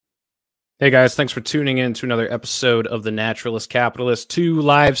Hey guys, thanks for tuning in to another episode of The Naturalist Capitalist. 2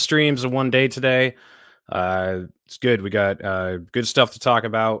 live streams in one day today. It's good. We got good stuff to talk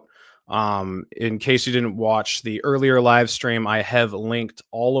about. In case you didn't watch the earlier live stream, I have linked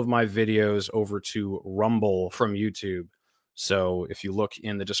all of my videos over to Rumble from YouTube. So if you look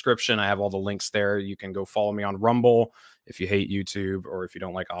in the description, I have all the links there. You can go follow me on Rumble if you hate YouTube or if you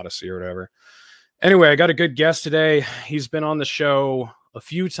don't like Odyssey or whatever. Anyway, I got a good guest today. He's been on the show a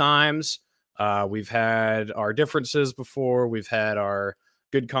few times. We've had our differences before. We've had our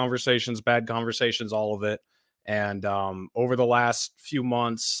good conversations, bad conversations, all of it. And over the last few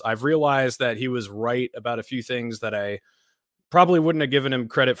months, I've realized that he was right about a few things that I probably wouldn't have given him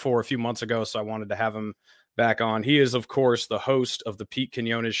credit for a few months ago. So I wanted to have him back on. He is, of course, the host of the Pete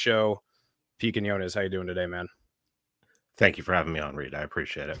Quinones Show. Pete Quinones, how you doing today, man? Thank you for having me on, Reed. I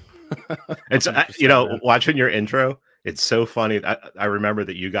appreciate it. It's watching your intro. It's so funny. I remember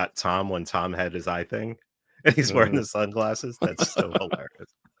that you got Tom when Tom had his eye thing, and he's wearing the sunglasses. That's so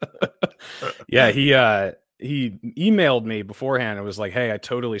hilarious. Yeah, he emailed me beforehand and was like, "Hey, I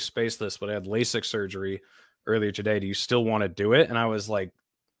totally spaced this, but I had LASIK surgery earlier today. Do you still want to do it?" And I was like,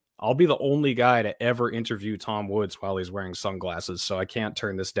 "I'll be the only guy to ever interview Tom Woods while he's wearing sunglasses, so I can't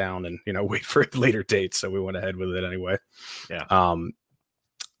turn this down and wait for a later date." So we went ahead with it anyway. Yeah.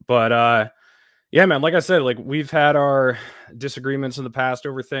 Yeah, man, like I said, like we've had our disagreements in the past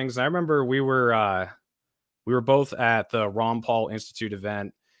over things. And I remember we were both at the Ron Paul Institute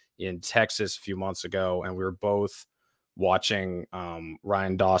event in Texas a few months ago, and we were both watching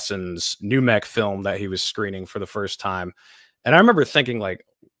Ryan Dawson's New Mech film that he was screening for the first time. And I remember thinking, like,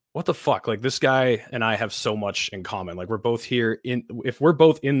 what the fuck? Like, this guy and I have so much in common. Like, we're both here if we're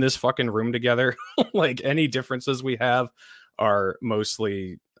both in this fucking room together, like any differences we have are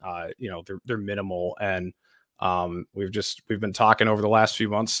mostly they're minimal. And we've been talking over the last few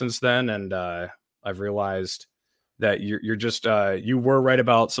months since then, and I've realized that you're just you were right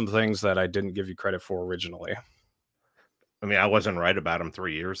about some things that I didn't give you credit for originally. I mean, I wasn't right about him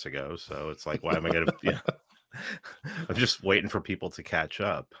 3 years ago, so it's like, why am I gonna I'm just waiting for people to catch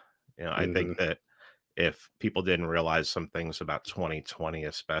up. I think that if people didn't realize some things about 2020,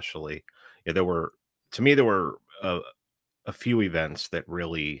 especially, there were a few events that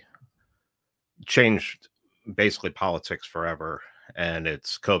really changed basically politics forever, and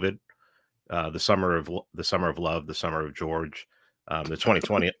it's COVID, the summer of love, the summer of George, the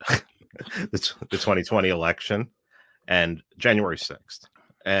 2020 the 2020 election, and January 6th.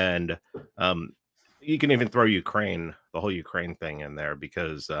 And you can even throw Ukraine, the whole Ukraine thing in there,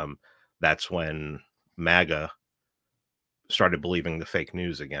 because that's when MAGA started believing the fake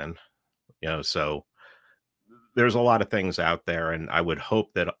news again. So there's a lot of things out there, and I would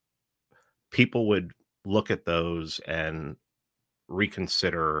hope that people would look at those and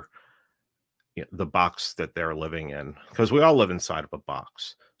reconsider the box that they're living in, because we all live inside of a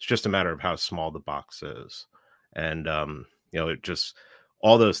box. It's just a matter of how small the box is. And it just,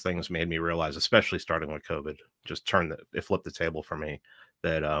 all those things made me realize, especially starting with COVID, just it flipped the table for me,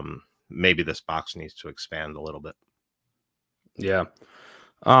 that maybe this box needs to expand a little bit. Yeah.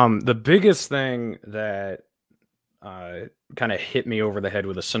 The biggest thing that kind of hit me over the head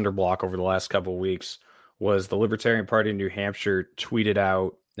with a cinder block over the last couple of weeks was the Libertarian Party in New Hampshire tweeted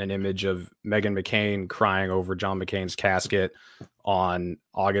out an image of Meghan McCain crying over John McCain's casket on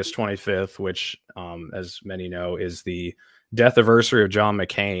August 25th, which, as many know, is the death anniversary of John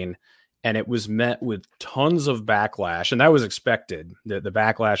McCain. And it was met with tons of backlash, and that was expected. The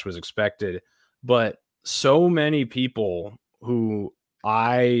backlash was expected, but so many people who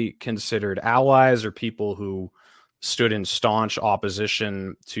I considered allies or people who stood in staunch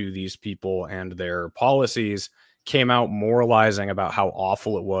opposition to these people and their policies came out moralizing about how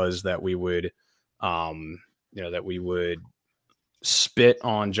awful it was that we would, spit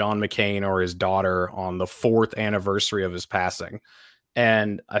on John McCain or his daughter on the 4th anniversary of his passing.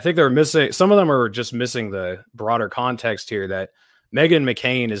 And I think they're missing, some of them are just missing the broader context here, that Meghan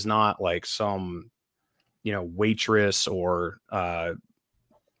McCain is not like some, waitress or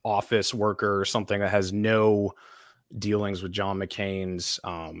office worker or something that has no dealings with John McCain's,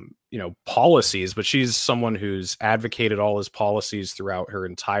 policies, but she's someone who's advocated all his policies throughout her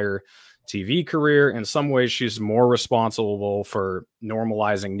entire TV career. In some ways, she's more responsible for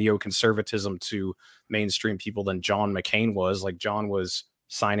normalizing neoconservatism to mainstream people than John McCain was. Like, John was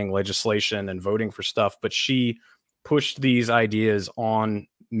signing legislation and voting for stuff, but she pushed these ideas on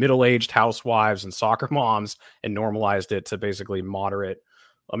middle-aged housewives and soccer moms and normalized it to basically moderate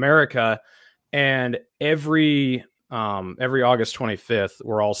America. And every August 25th,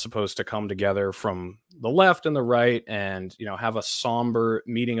 we're all supposed to come together from the left and the right, and have a somber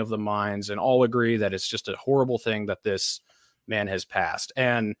meeting of the minds, and all agree that it's just a horrible thing that this man has passed.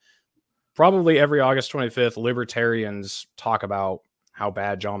 And probably every August 25th, libertarians talk about how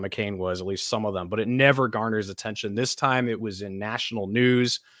bad John McCain was, at least some of them, but it never garners attention. This time it was in national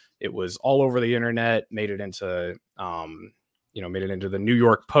news. It was all over the internet, made it into the New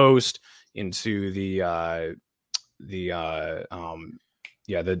York Post, into the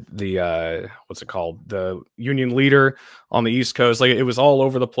what's it called? The union leader on the East Coast. Like, it was all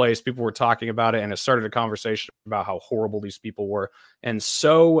over the place. People were talking about it, and it started a conversation about how horrible these people were. And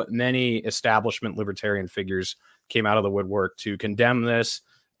so many establishment libertarian figures came out of the woodwork to condemn this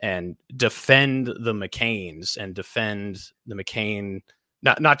and defend the McCains, and defend the McCain,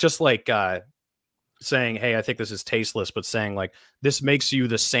 not just like saying, hey, I think this is tasteless, but saying like, this makes you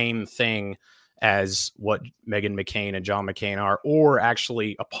the same thing as what Meghan McCain and John McCain are, or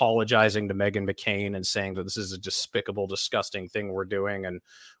actually apologizing to Meghan McCain and saying that this is a despicable, disgusting thing we're doing and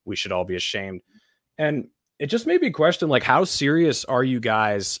we should all be ashamed. And it just made me question, like, how serious are you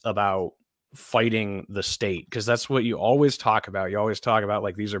guys about fighting the state? Because that's what you always talk about. You always talk about,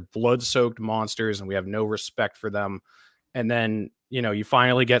 like, these are blood-soaked monsters and we have no respect for them. And then, you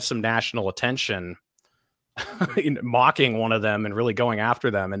finally get some national attention mocking one of them and really going after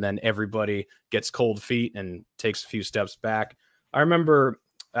them, and then everybody gets cold feet and takes a few steps back. I remember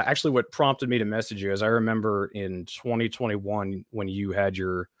actually what prompted me to message you is I remember in 2021, when you had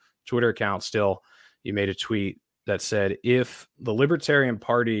your Twitter account still, you made a tweet that said, if the Libertarian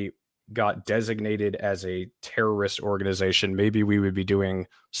Party got designated as a terrorist organization, maybe we would be doing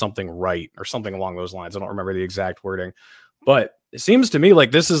something right, or something along those lines. I don't remember the exact wording, but it seems to me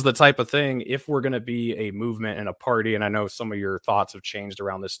like this is the type of thing, if we're going to be a movement and a party, and I know some of your thoughts have changed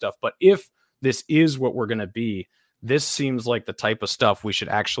around this stuff, but if this is what we're going to be, this seems like the type of stuff we should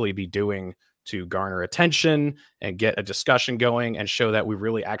actually be doing to garner attention and get a discussion going and show that we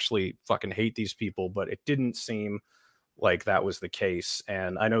really actually fucking hate these people. But it didn't seem like that was the case.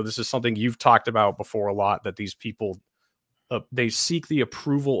 And I know this is something you've talked about before a lot, that these people, they seek the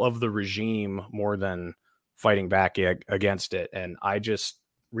approval of the regime more than fighting back against it. And I just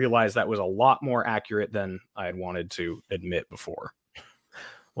realized that was a lot more accurate than I had wanted to admit before.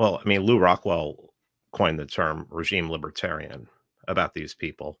 Well, I mean, Lew Rockwell coined the term regime libertarian about these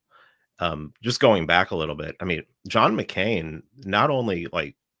people. Just going back a little bit, I mean, John McCain not only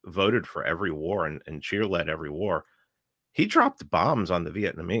like voted for every war and cheerled every war, he dropped bombs on the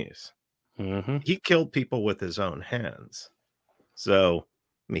Vietnamese. Mm-hmm. He killed people with his own hands. So,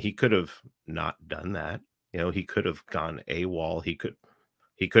 I mean, he could have not done that. He could have gone AWOL. He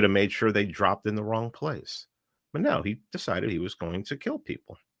could have made sure they dropped in the wrong place. But no, he decided he was going to kill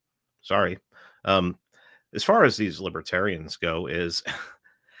people. Sorry. As far as these libertarians go, is,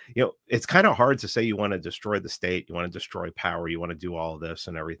 it's kind of hard to say you want to destroy the state, you want to destroy power, you want to do all of this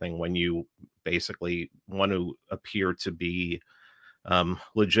and everything, when you basically want to appear to be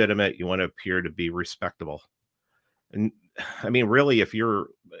legitimate, you want to appear to be respectable. And I mean, really, if you're,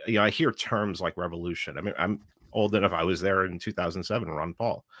 I hear terms like revolution. I mean, I'm old enough. I was there in 2007, Ron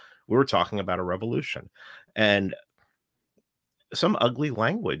Paul. We were talking about a revolution, and some ugly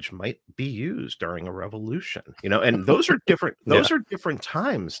language might be used during a revolution, and those are different. Those are different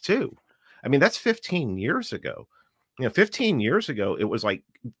times too. I mean, that's 15 years ago. 15 years ago, it was like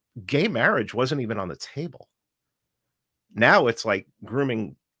gay marriage wasn't even on the table. Now it's like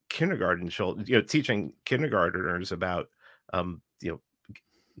grooming kindergarten children, teaching kindergartners about,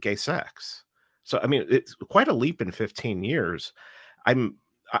 gay sex. So, I mean, it's quite a leap in 15 years.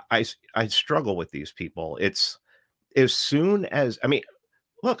 I struggle with these people. It's as soon as, I mean,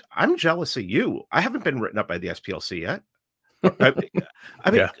 look, I'm jealous of you. I haven't been written up by the SPLC yet.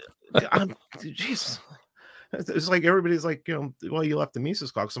 I mean, jeez. It's like everybody's like, well, you left the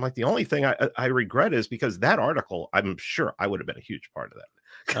Mises Caucus. I'm like, the only thing I regret is because that article, I'm sure I would have been a huge part of that.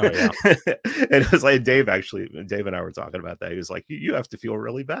 Oh, yeah. And it was like Dave and I were talking about that. He was like, you have to feel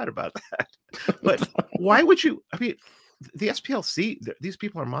really bad about that. But why would you? I mean, the SPLC, these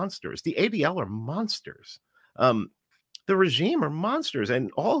people are monsters. The ADL are monsters. The regime are monsters.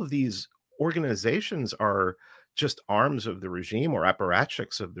 And all of these organizations are just arms of the regime or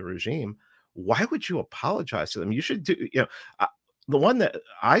apparatchiks of the regime. Why would you apologize to them? You should do, the one that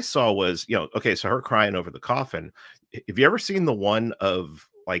I saw was, okay, so her crying over the coffin. Have you ever seen the one of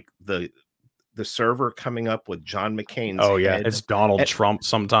like the server coming up with John McCain's head? It's Donald Trump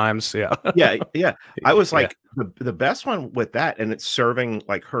sometimes. Yeah. Yeah. I was like, the best one with that, and it's serving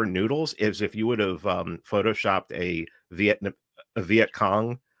like her noodles, is if you would have photoshopped a Viet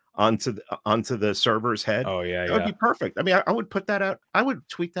Cong onto the server's head. Oh yeah, that would be perfect. I mean, I would put that out. I would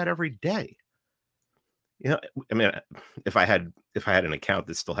tweet that every day. You know, I mean, if I had an account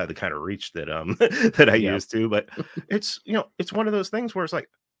that still had the kind of reach that that I Yeah. used to, but it's, you know, it's one of those things where it's like,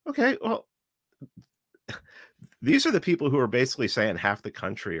 okay, well, these are the people who are basically saying half the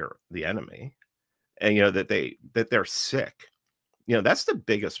country are the enemy, and you know that they're sick. You know, that's the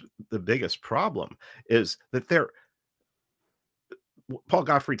biggest problem is that they're Paul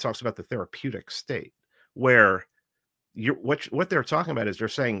Gottfried talks about the therapeutic state where you're what they're talking about is they're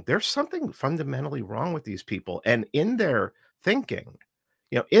saying there's something fundamentally wrong with these people and in their thinking,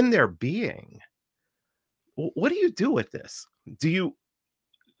 you know, in their being. What do you do with this? Do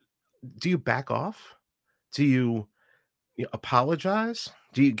you back off? Do you, you know, apologize?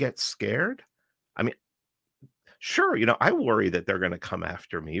 Do you get scared? I mean, sure, you know, I worry that they're going to come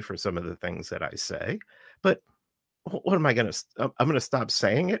after me for some of the things that I say, but what am I going to? I'm going to stop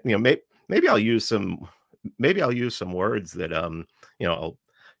saying it. You know, maybe I'll use some words that you know, I'll,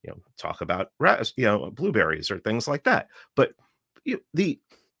 you know, talk about you know, blueberries or things like that. But the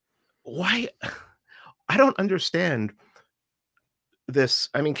why I don't understand this.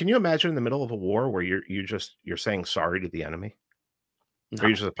 I mean, can you imagine in the middle of a war where you're saying sorry to the enemy? Or you're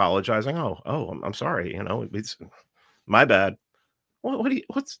No. just apologizing? I'm sorry, you know, it's my bad. What do you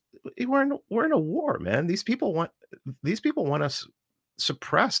what's we're in a war, man. These people want us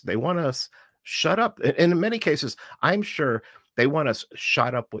suppressed. They want us shut up. And in many cases, I'm sure they want us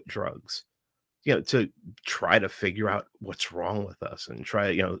shot up with drugs, you know, to try to figure out what's wrong with us and try,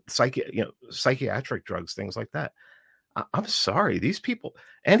 you know, psychiatric drugs, things like that. I'm sorry, these people,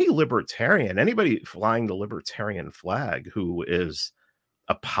 any libertarian, anybody flying the libertarian flag who is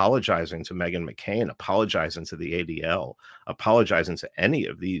apologizing to Meghan McCain, apologizing to the ADL, apologizing to any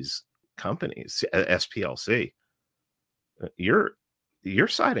of these companies, SPLC, you're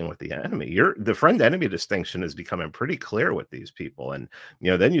siding with the enemy. The friend enemy distinction is becoming pretty clear with these people. And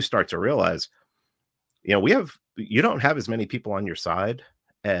you know, then you start to realize, you know, you don't have as many people on your side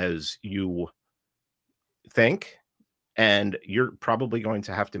as you think, and you're probably going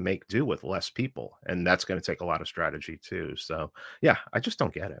to have to make do with less people, and that's going to take a lot of strategy too. So yeah, I just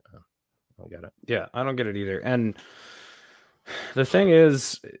don't get it. I don't get it. Yeah, I don't get it either. And the thing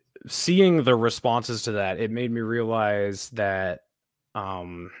is, seeing the responses to that, it made me realize that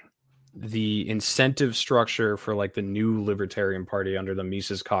um the incentive structure for like the new Libertarian Party under the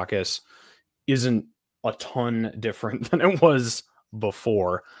Mises Caucus isn't a ton different than it was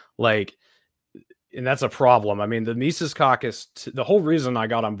before. Like, and that's a problem. I mean, the Mises Caucus, the whole reason I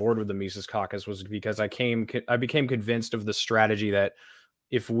got on board with the Mises Caucus was because I became convinced of the strategy that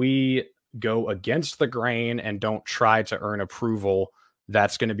if we go against the grain and don't try to earn approval,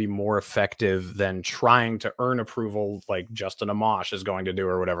 that's going to be more effective than trying to earn approval like Justin Amash is going to do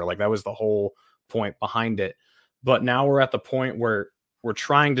or whatever. Like that was the whole point behind it. But now we're at the point where we're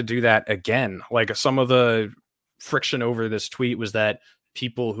trying to do that again. Like some of the friction over this tweet was that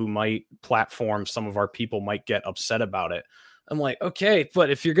people who might platform some of our people might get upset about it. I'm like, okay, but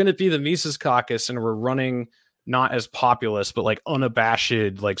if you're going to be the Mises Caucus and we're running not as populist, but like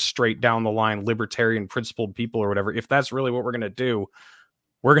unabashed, like straight down the line, libertarian principled people or whatever, if that's really what we're going to do,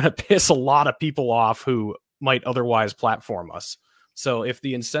 we're going to piss a lot of people off who might otherwise platform us. So if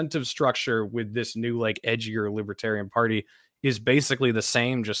the incentive structure with this new, like edgier libertarian party is basically the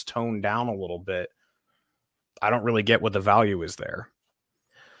same, just toned down a little bit, I don't really get what the value is there.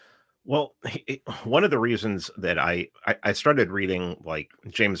 Well, one of the reasons that I started reading like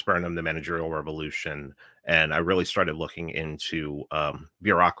James Burnham, The Managerial Revolution, and I really started looking into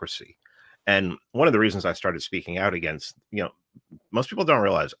bureaucracy. And one of the reasons I started speaking out against, you know, most people don't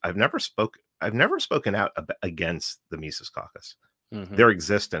realize I've never spoken out against the Mises Caucus, their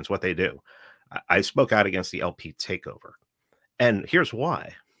existence, what they do. I spoke out against the LP takeover. And here's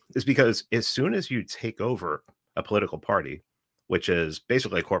why, is because as soon as you take over a political party, which is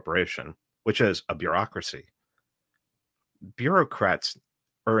basically a corporation, which is a bureaucracy, bureaucrats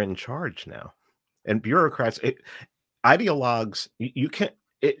are in charge now. And bureaucrats, ideologues, you can't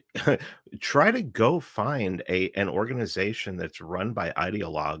try to go find an organization that's run by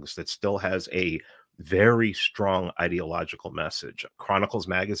ideologues that still has a very strong ideological message. Chronicles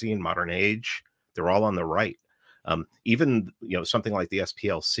Magazine, Modern Age, they're all on the right. Even, you know, something like the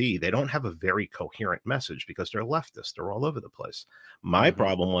SPLC, they don't have a very coherent message because they're leftist. They're all over the place. My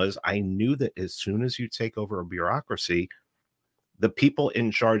problem was I knew that as soon as you take over a bureaucracy, the people in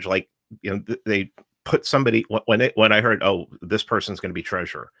charge, like, you know, they put somebody when I heard, oh, this person's going to be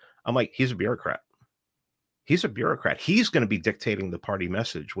treasurer, I'm like, he's a bureaucrat. He's a bureaucrat. He's going to be dictating the party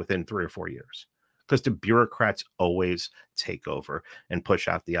message within 3 or 4 years because the bureaucrats always take over and push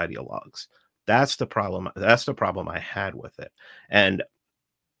out the ideologues. That's the problem. That's the problem I had with it. And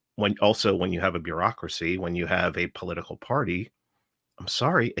when you have a bureaucracy, when you have a political party, I'm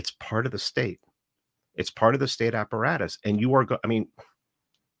sorry, it's part of the state. It's part of the state apparatus, and you are I mean,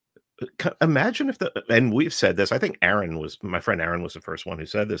 imagine if and we've said this. I think my friend Aaron was the first one who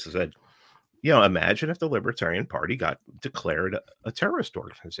said this. He said, imagine if the Libertarian Party got declared a terrorist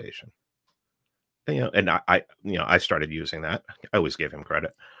organization. And I started using that. I always gave him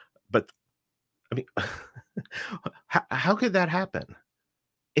credit, but I mean, how could that happen?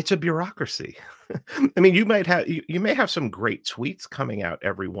 It's a bureaucracy. I mean, you may have some great tweets coming out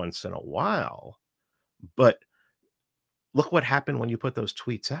every once in a while, but look what happened when you put those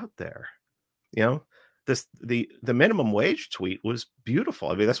tweets out there. The minimum wage tweet was beautiful.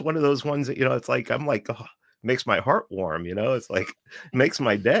 I mean, that's one of those ones that, it's like, I'm like, oh, it makes my heart warm, it's like, it makes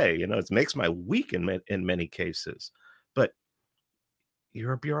my day, it makes my week in many cases. But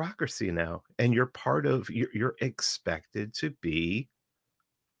you're a bureaucracy now, and you're part of, you're expected to be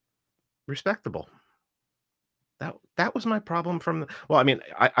respectable. That was my problem I mean,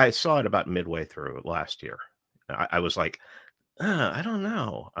 I saw it about midway through last year. I was like, I don't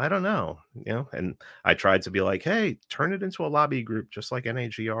know, and I tried to be like, hey, turn it into a lobby group, just like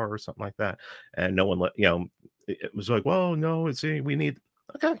NAGR or something like that. And no one it was like, well, no, we need,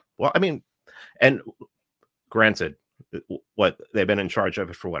 okay. Well, I mean, and granted, what they've been in charge of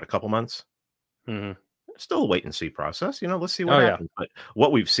it for a couple months. Mm-hmm. Still a wait and see process. Let's see what happens. Yeah. But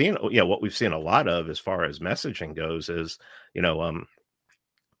what we've seen a lot of as far as messaging goes is,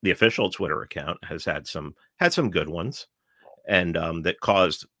 the official Twitter account has had some good ones, and that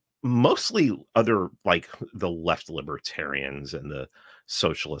caused mostly other, like the left libertarians and the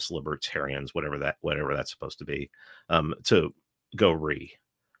socialist libertarians, whatever that's supposed to be, to go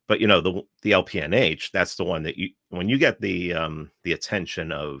But the LPNH, that's the one that when you get the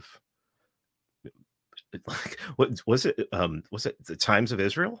attention of, like, what was it? Was it the Times of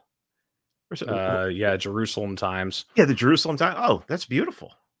Israel? Yeah, Jerusalem Times. Yeah, the Jerusalem Times. Oh, that's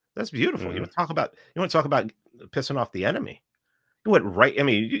beautiful. That's beautiful. Mm-hmm. You want to talk about pissing off the enemy? You went right. I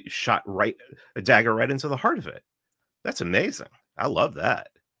mean, you shot a dagger right into the heart of it. That's amazing. I love that.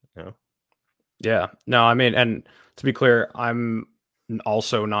 Yeah. No, I mean, and to be clear, I'm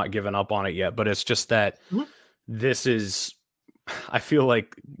also not giving up on it yet. But it's just that this is. I feel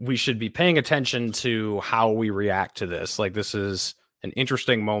like we should be paying attention to how we react to this. Like, this is an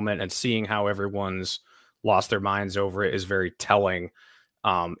interesting moment, and seeing how everyone's lost their minds over it is very telling.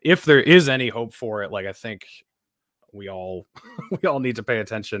 If there is any hope for it, like, I think we all need to pay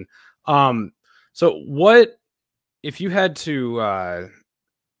attention. So what if you had to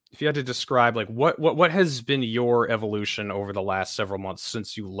describe, like, what has been your evolution over the last several months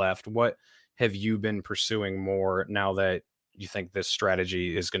since you left? What have you been pursuing more now that you think this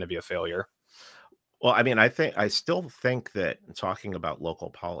strategy is going to be a failure? Well, I mean, I still think that talking about local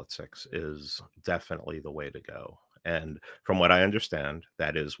politics is definitely the way to go. And from what I understand,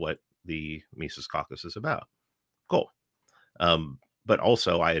 that is what the Mises Caucus is about. Cool. But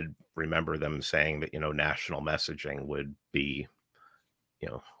also I remember them saying that, national messaging would be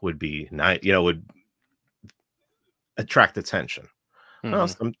nice, would attract attention. Mm-hmm. Well,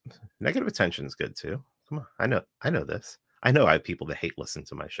 some negative attention is good too. Come on. I know this. I know I have people that hate listening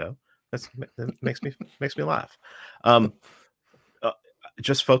to my show. That makes me laugh.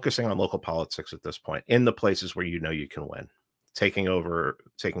 Just focusing on local politics at this point in the places where you can win, taking over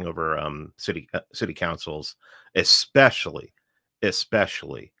city councils, especially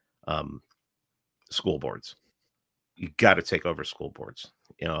school boards. You got to take over school boards.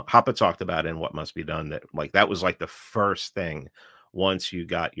 Hoppe talked about in What Must Be Done that was like the first thing once you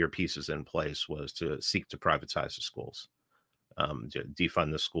got your pieces in place was to seek to privatize the schools. To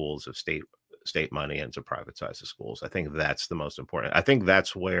defund the schools of state money and to privatize the schools. I think that's the most important. I think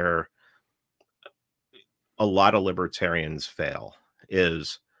that's where a lot of libertarians fail.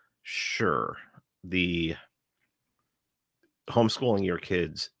 Is sure, the homeschooling your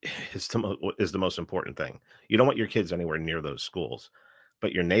kids is the most important thing. You don't want your kids anywhere near those schools,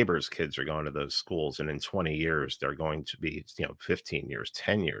 but your neighbors' kids are going to those schools, and in 20 years they're going to be 15 years,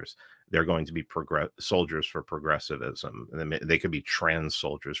 10 years, they're going to be soldiers for progressivism, and they could be trans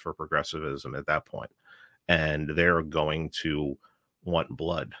soldiers for progressivism at that point, and they're going to want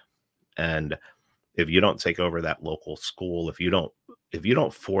blood. And if you don't take over that local school, if you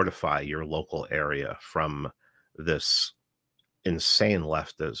don't fortify your local area from this insane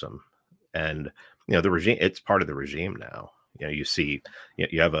leftism, and the regime, it's part of the regime now. You see,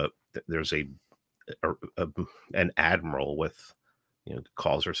 you have there's an admiral with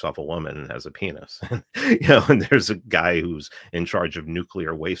calls herself a woman and has a penis. And there's a guy who's in charge of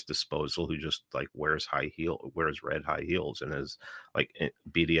nuclear waste disposal who just like wears red high heels and is like a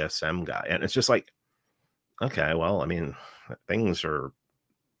BDSM guy. And it's just like, okay, well, I mean, looks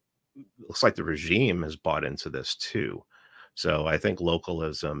like the regime has bought into this too. So I think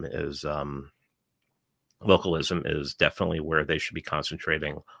localism is definitely where they should be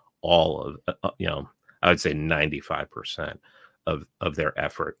concentrating all of, I would say 95% of their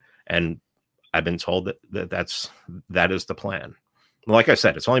effort. And I've been told that is the plan. Like I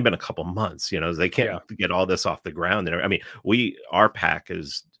said, it's only been a couple months, they can't get all this off the ground. And I mean,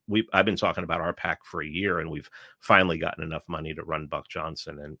 I've been talking about our PAC for a year, and we've finally gotten enough money to run Buck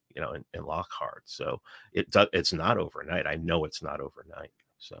Johnson and, in Lockhart. So it's not overnight. I know it's not overnight.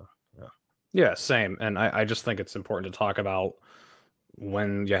 So, yeah. Yeah, same. And I just think it's important to talk about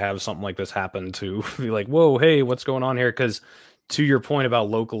when you have something like this happen to be like, whoa, hey, what's going on here? Because to your point about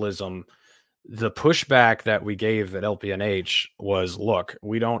localism, the pushback that we gave at LPNH was, look,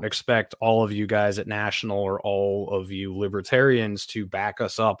 we don't expect all of you guys at National or all of you libertarians to back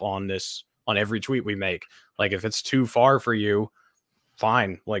us up on this, on every tweet we make. Like, if it's too far for you,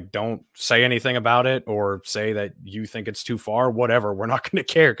 fine. Like, don't say anything about it or say that you think it's too far, whatever. We're not going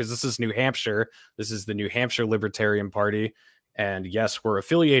to care because this is New Hampshire. This is the New Hampshire Libertarian Party. And yes, we're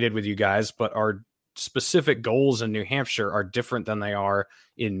affiliated with you guys, but our specific goals in New Hampshire are different than they are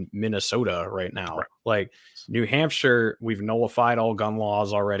in Minnesota right now. Right. Like New Hampshire, we've nullified all gun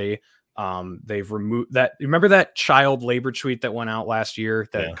laws already. They've removed that. Remember that child labor tweet that went out last year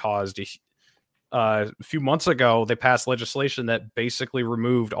that caused a few months ago, they passed legislation that basically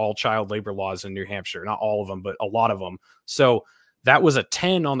removed all child labor laws in New Hampshire. Not all of them, but a lot of them. So that was a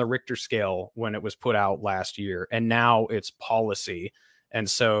 10 on the Richter scale when it was put out last year. And now it's policy. And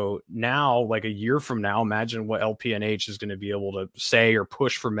so now, like a year from now, imagine what LPNH is going to be able to say or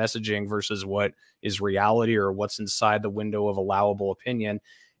push for messaging versus what is reality or what's inside the window of allowable opinion.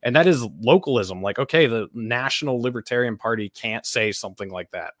 And that is localism. Like, okay, the National Libertarian Party can't say something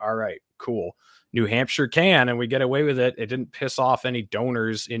like that. All right, cool. New Hampshire can, and we get away with it. It didn't piss off any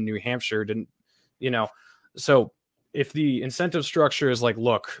donors in New Hampshire. So if the incentive structure is like,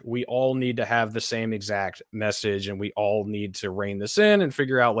 look, we all need to have the same exact message and we all need to rein this in and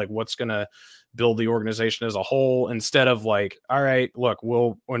figure out like what's going to build the organization as a whole, instead of like, all right, look,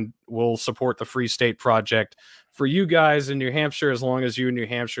 we'll support the Free State Project for you guys in New Hampshire, as long as you in New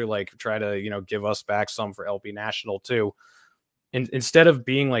Hampshire, like try to, give us back some for LP National too. And instead of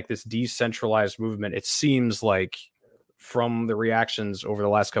being like this decentralized movement, it seems like from the reactions over the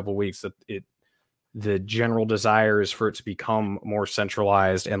last couple of weeks that the general desire is for it to become more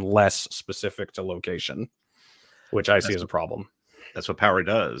centralized and less specific to location, which I see as a problem. That's what power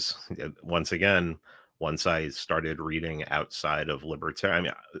does. Once again, once I started reading outside of libertarian, I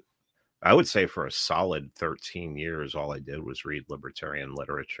mean, I would say for a solid 13 years, all I did was read libertarian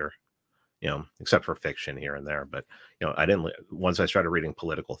literature, except for fiction here and there. But, once I started reading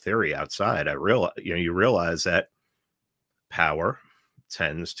political theory outside, I realized, you realize that power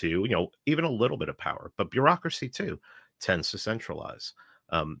tends to, even a little bit of power, but bureaucracy too tends to centralize.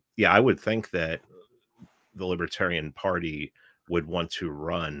 I would think that the Libertarian Party would want to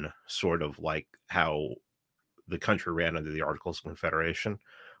run sort of like how the country ran under the Articles of Confederation,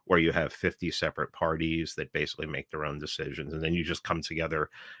 where you have 50 separate parties that basically make their own decisions. And then you just come together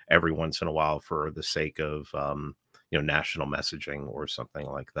every once in a while for the sake of, national messaging or something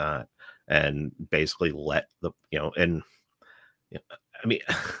like that. And basically let I mean,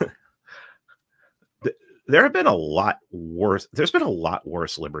 there have been a lot worse. There's been a lot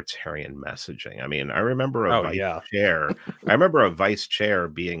worse libertarian messaging. I mean, I remember a vice chair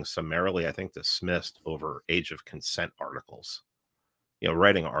being summarily, I think, dismissed over age of consent articles.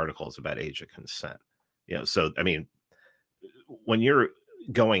 Writing articles about age of consent. So I mean, when you're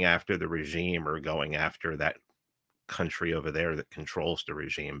going after the regime or going after that country over there that controls the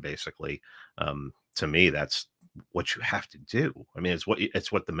regime, basically, to me, that's what you have to do. I mean, it's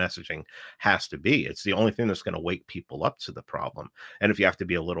what the messaging has to be. It's the only thing that's going to wake people up to the problem. And if you have to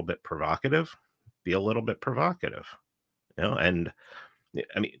be a little bit provocative, be a little bit provocative, and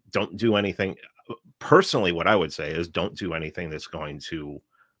I mean, don't do anything. Personally, what I would say is don't do anything that's going to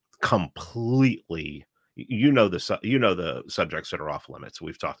completely, the subjects that are off limits.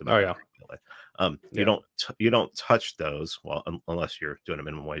 We've talked about. You don't touch those. Well, unless you're doing a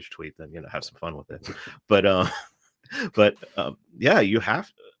minimum wage tweet, then have some fun with it. But you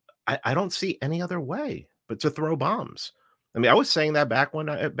have. I don't see any other way but to throw bombs. I mean, I was saying that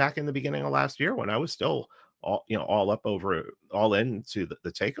back in the beginning of last year when I was still all into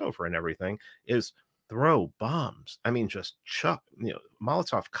the takeover and everything, is throw bombs. I mean, just chuck,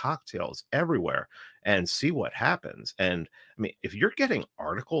 Molotov cocktails everywhere and see what happens. And I mean, if you're getting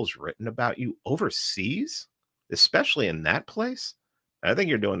articles written about you overseas, especially in that place, I think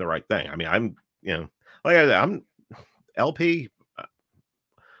you're doing the right thing. I mean, like I said, I'm LP.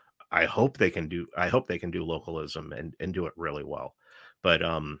 I hope they can do localism and do it really well. But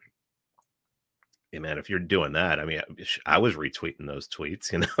yeah, man, if you're doing that, I mean, I was retweeting those tweets,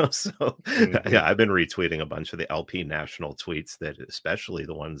 So Mhm. yeah, I've been retweeting a bunch of the LP national tweets, that especially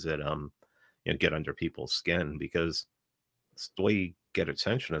the ones that get under people's skin, because it's the way you get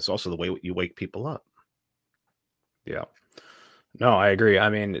attention. It's also the way you wake people up. Yeah. No, I agree. I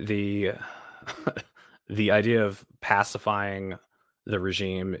mean, the the idea of pacifying the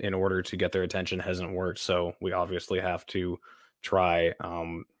regime in order to get their attention hasn't worked, so we obviously have to try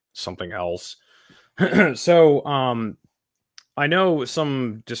something else. So, I know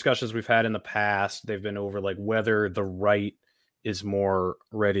some discussions we've had in the past, they've been over like whether the right is more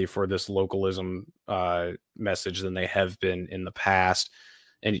ready for this localism message than they have been in the past.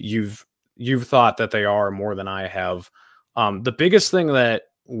 And you've thought that they are more than I have. The biggest thing that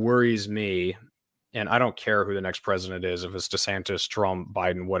worries me, and I don't care who the next president is, if it's DeSantis, Trump,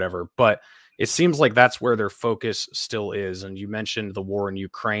 Biden, whatever, but it seems like that's where their focus still is. And you mentioned the war in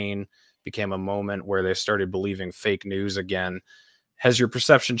Ukraine became a moment where they started believing fake news again. Has your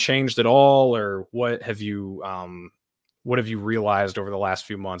perception changed at all, or what have you realized over the last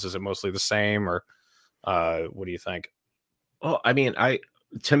few months? Is it mostly the same, or what do you think? Well, I mean,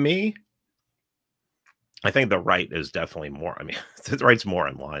 to me, I think the right is definitely more. I mean, the right's more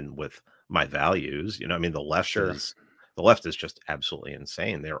in line with my values. I mean, Sure. the left is just absolutely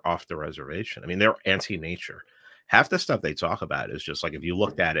insane. They're off the reservation. I mean, they're anti-nature. Half the stuff they talk about is just like, if you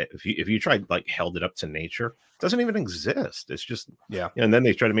looked at it, if you tried, like, held it up to nature, it doesn't even exist. It's just, Yeah. and then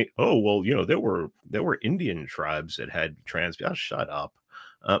they try to make, oh well, there were Indian tribes that had trans. Oh, shut up.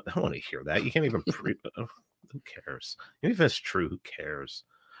 I don't want to hear that. You can't even who cares? Even if it's true, who cares?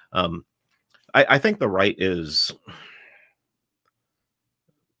 Um, I think the right is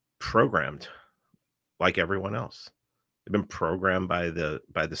programmed like everyone else. They've been programmed by the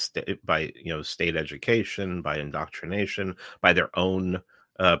state, by state education, by indoctrination, by their own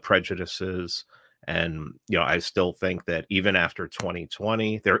prejudices. And I still think that even after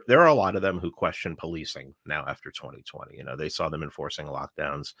 2020, there are a lot of them who question policing now after 2020. They saw them enforcing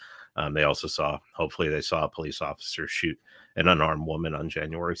lockdowns. They also hopefully they saw a police officer shoot an unarmed woman on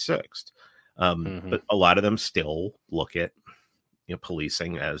January 6th. Hmm. But a lot of them still look at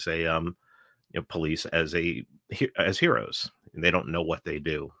policing as police as heroes. And they don't know what they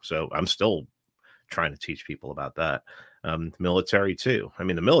do. So I'm still trying to teach people about that. Military too. I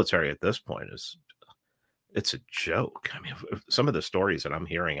mean, the military at this point it's a joke. I mean, some of the stories that I'm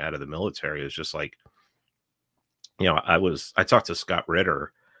hearing out of the military is just like, I talked to Scott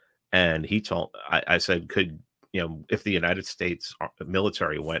Ritter, and I said, could, if the United States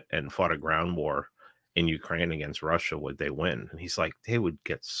military went and fought a ground war in Ukraine against Russia, would they win? And he's like, they would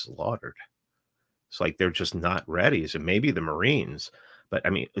get slaughtered. It's like they're just not ready. So maybe the Marines, but I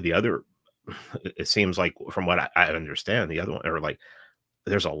mean, it seems like, from what I understand, the other one, or like,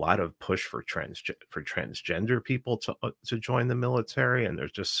 there's a lot of push for transgender people to join the military, and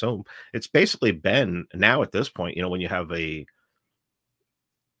there's just it's basically been, now at this point, when you have an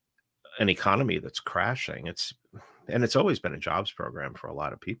economy that's crashing, it's always been a jobs program for a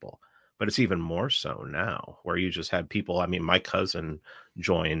lot of people, but it's even more so now, where you just have people. I mean, my cousin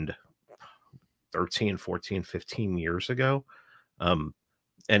joined 13, 14, 15 years ago. Um,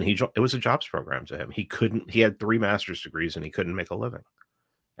 and it was a jobs program to him. He had 3 master's degrees and he couldn't make a living.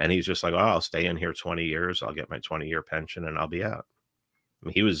 And he's just like, oh, I'll stay in here 20 years. I'll get my 20-year pension and I'll be out. I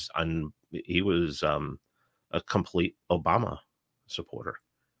mean, he was a complete Obama supporter.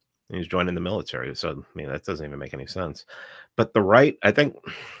 And he's joining the military. So, I mean, that doesn't even make any sense. But the right, I think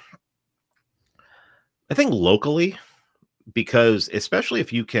locally, because especially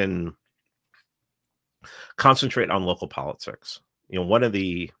if you can concentrate on local politics. One of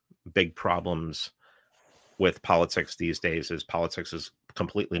the big problems with politics these days is politics is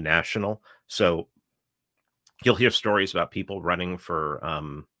completely national. So you'll hear stories about people running for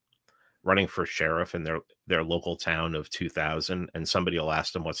sheriff in their local town of 2000, and somebody will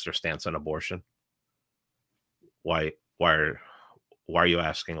ask them what's their stance on abortion. Why are you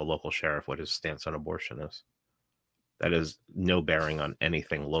asking a local sheriff what his stance on abortion is? That is no bearing on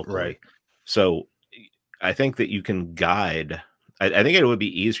anything Right. locally. So I think that you can guide. I think it would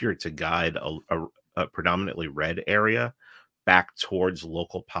be easier to guide a predominantly red area back towards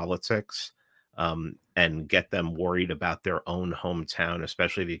local politics and get them worried about their own hometown,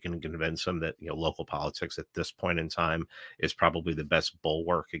 especially if you can convince them that, local politics at this point in time is probably the best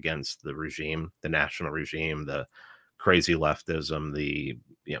bulwark against the regime, the national regime, the crazy leftism,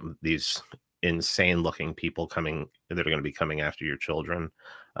 these insane looking people that are going to be coming after your children.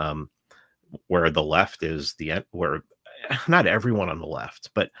 Where the left is where not everyone on the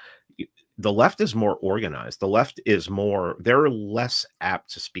left, but the left is more organized. The left is they're less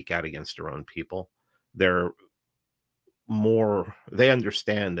apt to speak out against their own people. They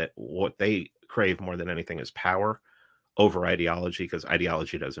understand that what they crave more than anything is power over ideology, because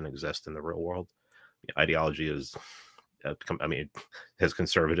ideology doesn't exist in the real world. Ideology is, has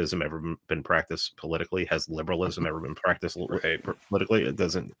conservatism ever been practiced politically? Has liberalism ever been practiced politically? It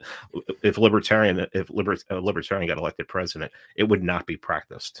doesn't. If a libertarian got elected president, it would not be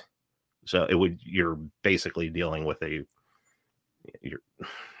practiced. So you're basically dealing with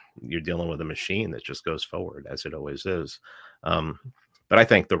you're dealing with a machine that just goes forward, as it always is. But I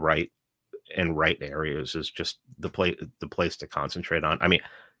think the right areas is just the place to concentrate on. I mean,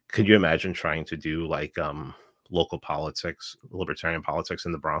 could you imagine trying to do like local politics, libertarian politics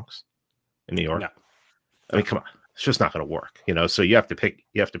in the Bronx, in New York? No. I mean, come on, it's just not going to work, So you have to pick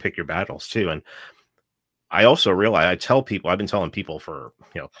your battles too. And I also realize, I've been telling people for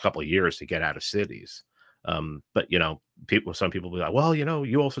a couple of years to get out of cities. But some people will be like, well,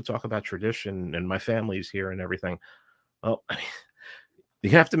 you also talk about tradition and my family's here and everything. Well, I mean,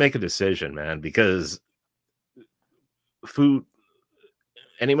 you have to make a decision, man, because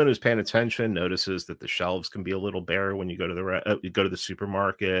anyone who's paying attention notices that the shelves can be a little bare when you go to the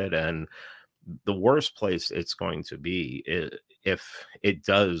supermarket, and the worst place it's going to be if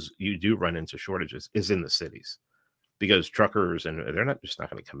you do run into shortages is in the cities, because truckers they're just not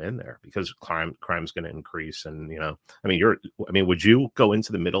going to come in there, because crime's going to increase. And would you go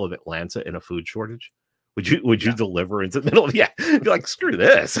into the middle of Atlanta in a food shortage? Would you deliver into the middle of, you're like, screw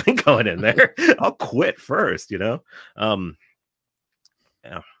this, I'm going in there. I'll quit first,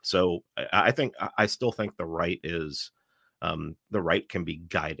 So I still think the right is the right can be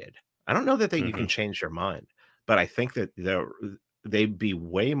guided. I don't know that you can change their mind, but I think that they'd be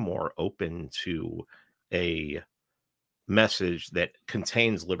way more open to a message that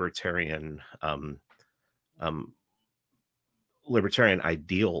contains libertarian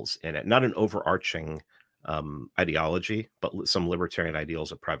ideals in it, not an overarching ideology, but some libertarian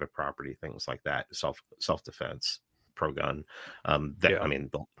ideals of private property, things like that, self-defense, pro-gun.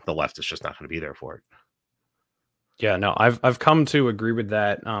 The left is just not going to be there for it. Yeah, no, I've come to agree with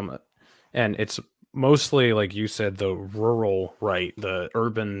that. And it's mostly, like you said, the rural right, the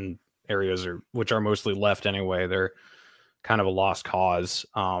urban areas which are mostly left anyway. They're kind of a lost cause.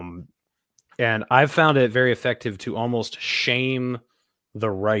 And I've found it very effective to almost shame the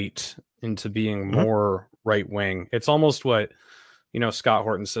right into being more right wing. It's almost what, Scott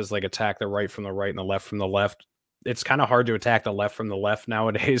Horton says, like, attack the right from the right and the left from the left. It's kind of hard to attack the left from the left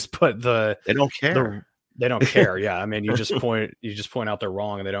nowadays, but they don't care. They don't care. Yeah. I mean, you just point out they're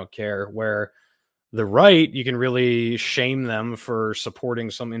wrong and they don't care. Where the right, you can really shame them for supporting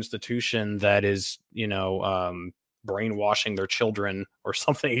some institution that is, brainwashing their children or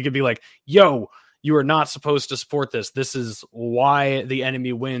something. You could be like, yo, you are not supposed to support this. This is why the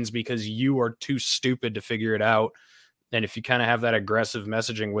enemy wins, because you are too stupid to figure it out. And if you kind of have that aggressive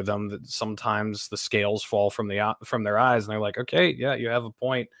messaging with them, that sometimes the scales fall from their eyes, and they're like, okay, yeah, you have a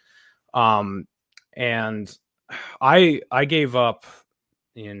point. And I gave up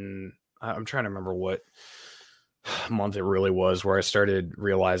I'm trying to remember what month it really was, where I started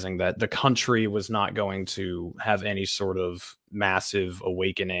realizing that the country was not going to have any sort of massive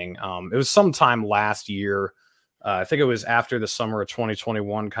awakening. It was sometime last year. I think it was after the summer of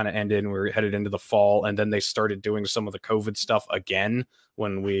 2021 kind of ended and we were headed into the fall. And then they started doing some of the COVID stuff again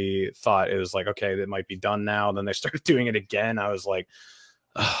when we thought it was like, okay, that might be done now. And then they started doing it again. I was like,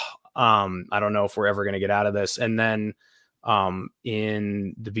 I don't know if we're ever going to get out of this. And then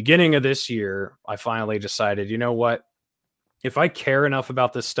in the beginning of this year, I finally decided, you know what? If I care enough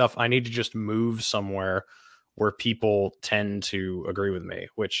about this stuff, I need to just move somewhere where people tend to agree with me,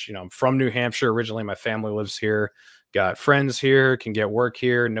 which, I'm from New Hampshire originally. My family lives here, got friends here, can get work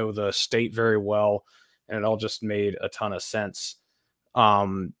here, know the state very well. And it all just made a ton of sense.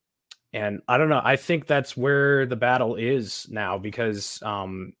 And I don't know. I think that's where the battle is now, because,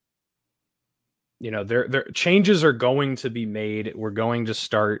 there changes are going to be made. We're going to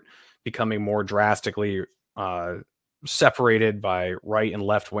start becoming more drastically separated by right and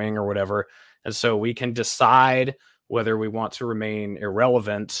left wing or whatever. And so we can decide whether we want to remain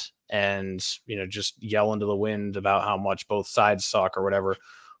irrelevant and, just yell into the wind about how much both sides suck or whatever,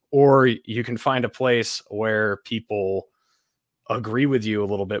 or you can find a place where people agree with you a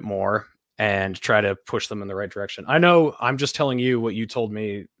little bit more and try to push them in the right direction. I know I'm just telling you what you told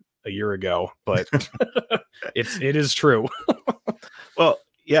me a year ago, but it is true. Well,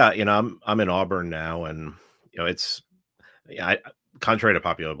 yeah, I'm in Auburn now, and it's contrary to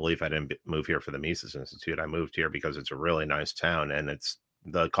popular belief, I didn't move here for the Mises Institute. I moved here because it's a really nice town, and it's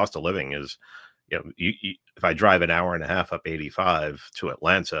the cost of living is, if I drive an hour and a half up 85 to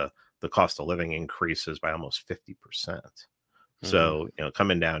Atlanta, the cost of living increases by almost 50%. So,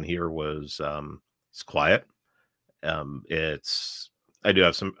 coming down here was, it's quiet. I do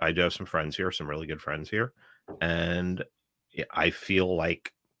have some friends here, some really good friends here. And I feel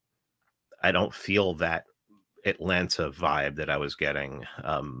like I don't feel that Atlanta vibe that I was getting.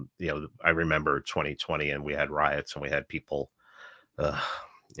 I remember 2020 and we had riots and we had people,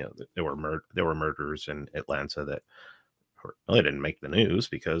 there were murders in Atlanta that really didn't make the news,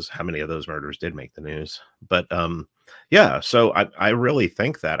 because how many of those murders did make the news? But yeah, so I really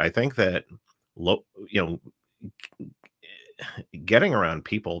think that getting around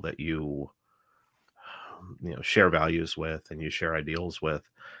people that you share values with and you share ideals with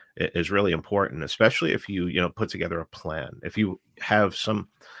is really important, especially if you put together a plan. If you have some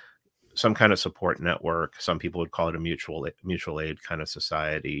kind of support network, some people would call it a mutual aid kind of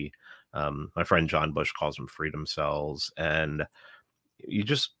society. My friend John Bush calls them freedom cells, and you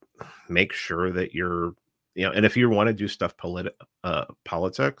just make sure that you're, and if you want to do stuff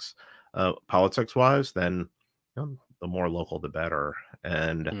politics wise, then the more local, the better.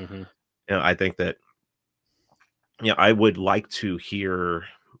 And I think that I would like to hear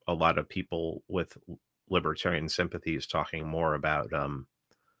a lot of people with libertarian sympathies talking more about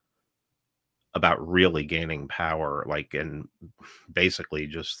really gaining power, like, and basically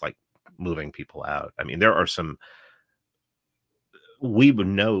just like moving people out. I mean, we would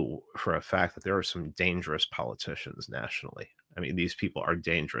know for a fact that there are some dangerous politicians nationally. I mean, these people are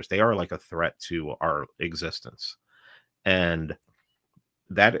dangerous. They are like a threat to our existence. And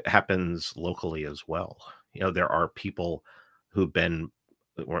that happens locally as well. There are people who've been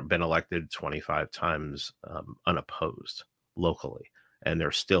elected 25 times unopposed locally, and they're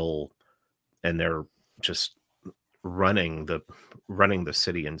just running the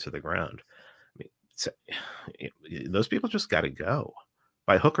city into the ground. I mean, those people just got to go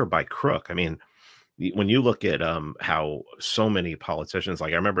by hook or by crook. I mean, when you look at how so many politicians,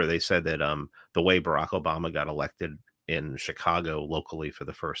 like I remember they said that the way Barack Obama got elected in Chicago locally for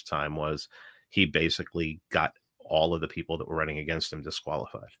the first time was he basically got all of the people that were running against him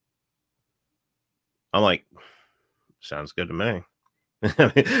disqualified. I'm like, sounds good to me.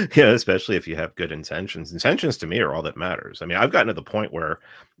 Especially if you have good intentions. Intentions to me are all that matters. I mean, I've gotten to the point where,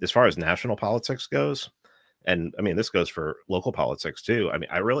 as far as national politics goes, and I mean, this goes for local politics too. I mean,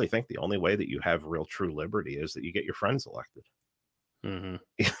 I really think the only way that you have real true liberty is that you get your friends elected. I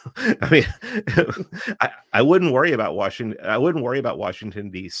mean, I wouldn't worry about Washington. I wouldn't worry about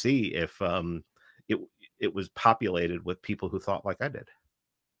Washington D.C. if it was populated with people who thought like I did.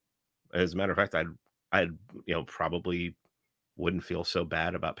 As a matter of fact, I'd probably wouldn't feel so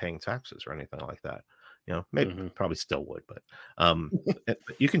bad about paying taxes or anything like that. Maybe probably still would, but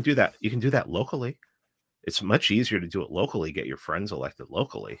you can do that. You can do that locally. It's much easier to do it locally. Get your friends elected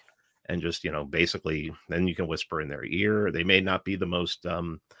locally. And just, basically then you can whisper in their ear. They may not be the most,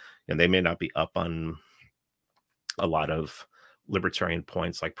 and they may not be up on a lot of libertarian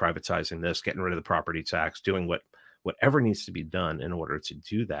points like privatizing this, getting rid of the property tax, doing whatever needs to be done in order to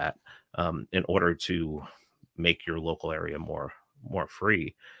do that, in order to make your local area more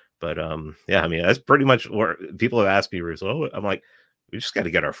free. But yeah, I mean, that's pretty much where people have asked me, Russo. I'm like, we just got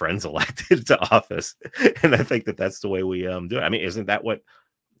to get our friends elected to office. And I think that's the way we do it. I mean, isn't that what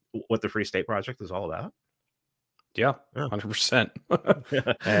the Free State Project is all about? Yeah, 100%.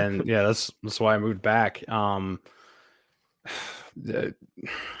 And yeah, that's why I moved back. I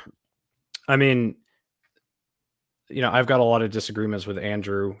mean, I've got a lot of disagreements with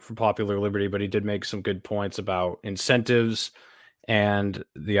Andrew from Popular Liberty, but he did make some good points about incentives and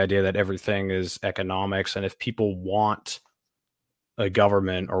the idea that everything is economics. And if people want a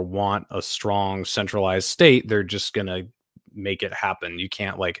government or want a strong centralized state, they're just going to make it happen. You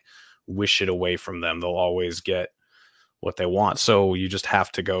can't like wish it away from them. They'll always get what they want. So you just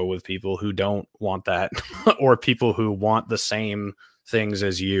have to go with people who don't want that or people who want the same things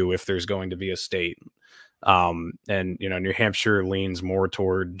as you if there's going to be a state. And New Hampshire leans more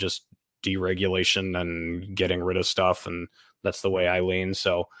toward just deregulation and getting rid of stuff, and that's the way I lean.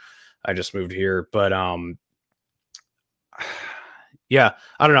 So I just moved here. But yeah,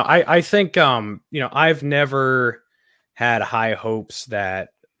 I don't know. I think I've never had high hopes that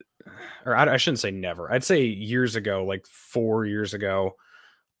or I shouldn't say never. I'd say years ago, like 4 years ago,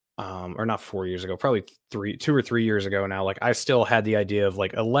 or not 4 years ago, probably 2 or 3 years ago now. Like I still had the idea of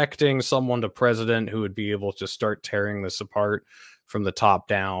like electing someone to president who would be able to start tearing this apart from the top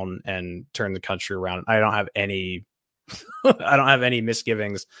down and turn the country around. I don't have any, I don't have any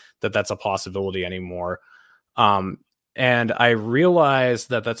misgivings that that's a possibility anymore. Um, and I realized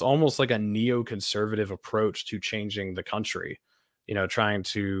that that's almost like a neoconservative approach to changing the country, trying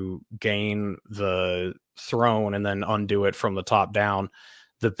to gain the throne and then undo it from the top down.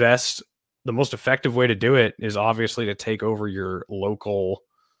 The best, the most effective way to do it is obviously to take over your local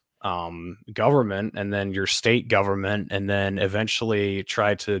government and then your state government, and then eventually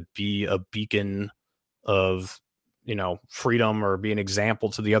try to be a beacon of, freedom, or be an example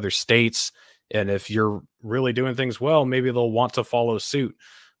to the other states. And if you're really doing things well, maybe they'll want to follow suit.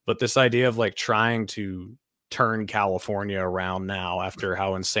 But this idea of like trying to turn California around now after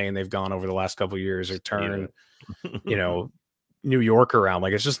how insane they've gone over the last couple of years, or turn, New York around,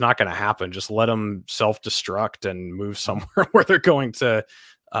 like it's just not going to happen. Just let them self-destruct and move somewhere where they're going to,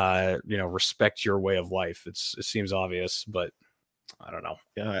 respect your way of life. It seems obvious, but I don't know.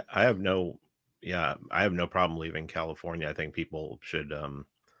 Yeah, I have no, I have no problem leaving California. I think people should,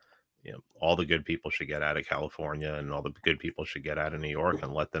 all the good people should get out of California, and all the good people should get out of New York,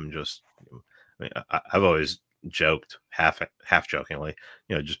 and let them just. I mean, I've always joked, half jokingly,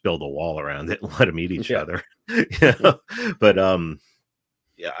 just build a wall around it and let them eat each other. But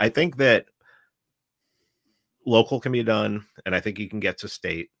yeah, I think that local can be done, and I think you can get to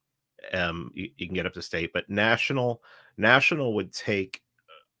state. You can get up to state, but national would take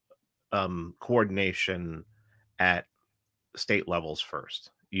coordination at state levels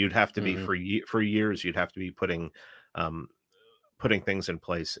first. You'd have to be for years. You'd have to be putting things in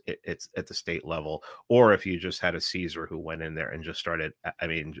place. It's at the state level, or if you just had a Caesar who went in there and just started. I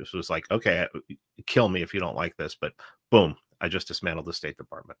mean, just was like, okay, kill me if you don't like this, but boom, I just dismantled the State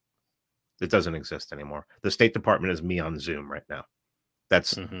Department. It doesn't exist anymore. The State Department is me on Zoom right now.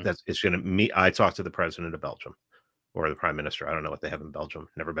 That's it's gonna me. I talked to the president of Belgium or the prime minister. I don't know what they have in Belgium.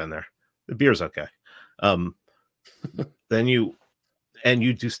 Never been there. The beer's okay. Then you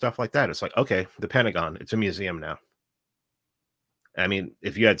do stuff like that. It's like, okay, the Pentagon, it's a museum now. I mean,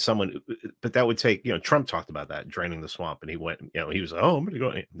 if you had someone, but that would take, Trump talked about that, draining the swamp, and he went, he was like, oh, I'm going to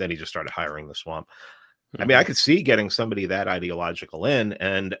go. Then he just started hiring the swamp. I mean, I could see getting somebody that ideological in,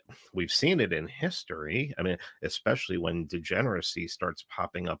 and we've seen it in history. I mean, especially when degeneracy starts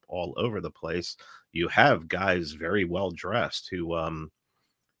popping up all over the place, you have guys very well dressed who,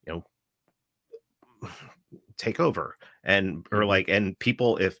 take over, and or like, and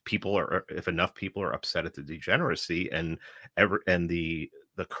people, if enough people are upset at the degeneracy and the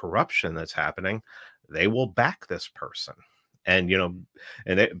corruption that's happening, they will back this person. And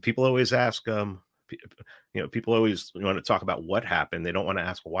people always ask, people always want to talk about what happened. They don't want to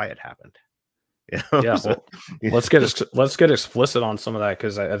ask why it happened. Yeah, well, let's get explicit on some of that,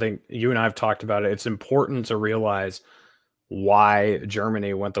 because I think you and I have talked about it. It's important to realize why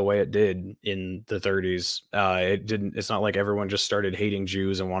Germany went the way it did in the 30s. It's not like everyone just started hating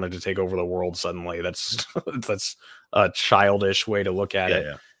Jews and wanted to take over the world suddenly. That's a childish way to look at it.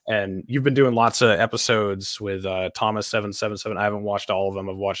 Yeah. And you've been doing lots of episodes with Thomas 777. I haven't watched all of them.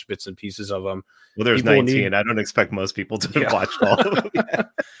 I've watched bits and pieces of them. Well, there's 19. I don't expect most people to have watched all of them yet.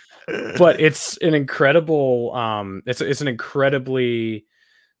 But it's an incredible, it's an incredibly,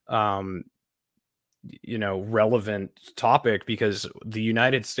 relevant topic, because the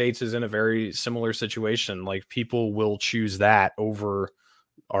United States is in a very similar situation. Like, people will choose that over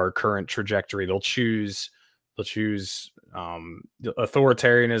our current trajectory. They'll choose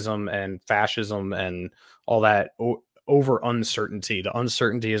authoritarianism and fascism and all that over uncertainty. The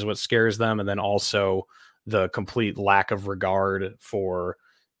uncertainty is what scares them, and then also the complete lack of regard for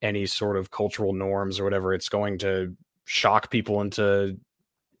any sort of cultural norms or whatever. It's going to shock people into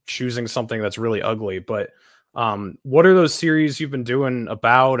choosing something that's really ugly. But what are those series you've been doing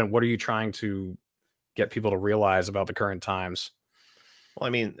about, and what are you trying to get people to realize about the current times? Well, I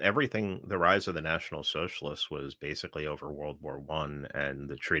mean, everything, the rise of the National Socialists was basically over World War I and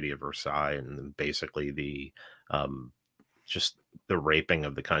the Treaty of Versailles, and basically the just the raping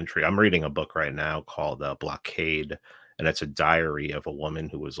of the country. I'm reading a book right now called Blockade, and it's a diary of a woman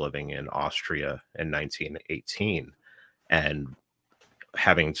who was living in Austria in 1918 and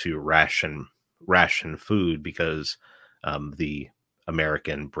having to ration food because the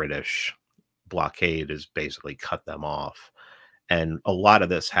American-British blockade has basically cut them off. And a lot of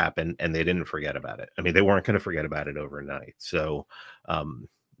this happened, and they didn't forget about it. I mean, they weren't going to forget about it overnight. So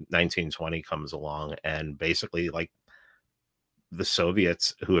 1920 comes along, and basically, like, the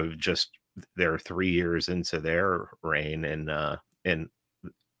Soviets, who have just, they're 3 years into their reign in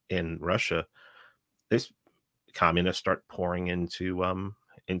Russia, this communists start pouring into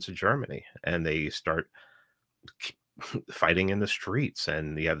Germany, and they start fighting in the streets.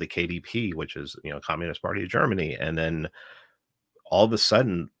 And you have the KDP, which is, Communist Party of Germany, and then all of a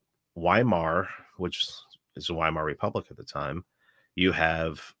sudden Weimar, which is the Weimar Republic at the time, you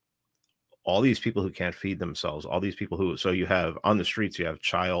have all these people who can't feed themselves, all these people who, so you have on the streets, you have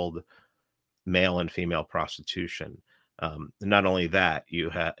child, male and female prostitution. Not only that, you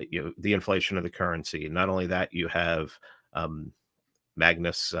have the inflation of the currency. Not only that, you have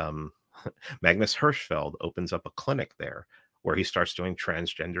Magnus Magnus Hirschfeld opens up a clinic there where he starts doing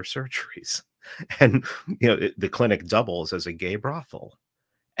transgender surgeries, and the clinic doubles as a gay brothel.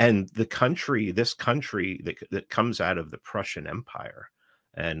 And this country that comes out of the Prussian Empire,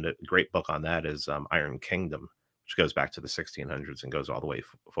 and a great book on that is Iron Kingdom, which goes back to the 1600s and goes all the way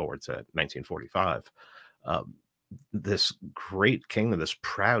forward to 1945. This great kingdom, this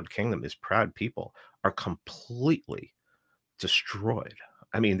proud kingdom, these proud people are completely destroyed.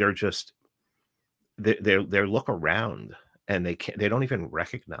 I mean, they're just, they look around and they don't even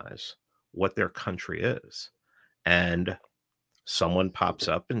recognize what their country is. And someone pops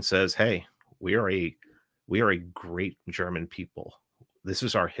up and says, hey, we are a great German people. This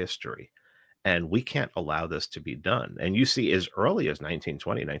is our history, and we can't allow this to be done. And you see, as early as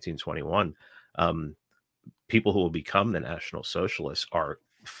 1920, 1921, people who will become the National Socialists are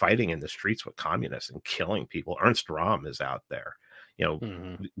fighting in the streets with communists and killing people. Ernst Röhm is out there,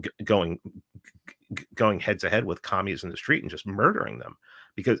 going head to head with commies in the street and just murdering them,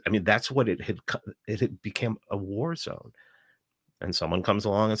 because I mean that's what it had become, a war zone. And someone comes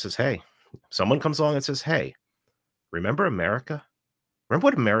along and says, hey, remember America? Remember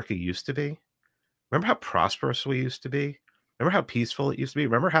what America used to be? Remember how prosperous we used to be? Remember how peaceful it used to be?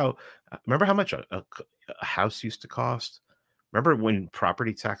 Remember how much a house used to cost? Remember when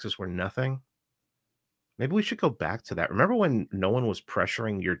property taxes were nothing? Maybe we should go back to that. Remember when no one was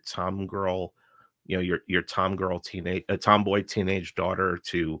pressuring your tomboy teenage daughter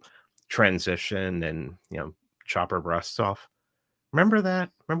to transition and chop her breasts off? Remember that?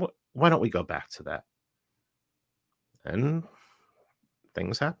 Why don't we go back to that? And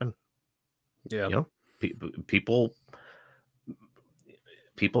things happen. Yeah. People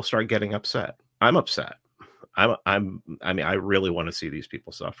start getting upset. I'm upset. I mean, I really want to see these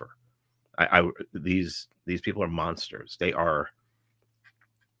people suffer. These people are monsters. They are,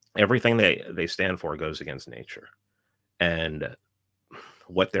 everything they stand for goes against nature, and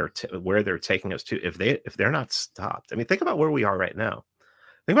what where they're taking us to. If they're not stopped, I mean, think about where we are right now.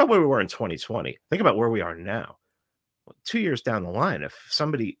 Think about where we were in 2020. Think about where we are now. 2 years down the line,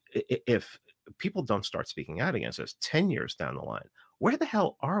 if people don't start speaking out against us, 10 years down the line, where the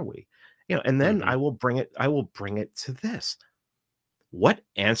hell are we? And then I will bring it to this. What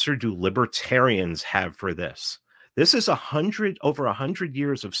answer do libertarians have for this? This is over 100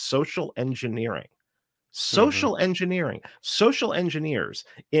 years of social engineering. Social engineering. Social engineers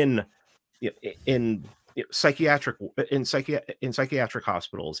in psychiatric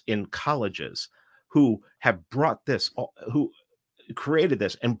hospitals, in colleges, who have brought this, who created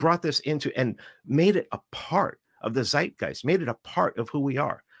this and brought this into and made it a part of the zeitgeist, made it a part of who we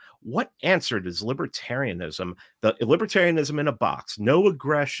are. What answer does libertarianism, the libertarianism in a box, no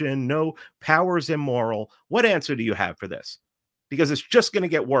aggression, no power is immoral, what answer do you have for this? Because it's just going to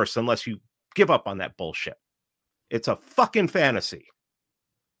get worse unless you give up on that bullshit. It's a fucking fantasy.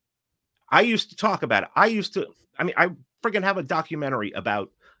 I used to talk about it. I freaking have a documentary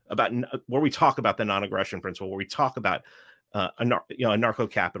about where we talk about the non-aggression principle, where we talk about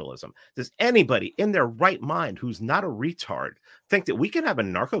anarcho-capitalism. Does anybody in their right mind who's not a retard think that we can have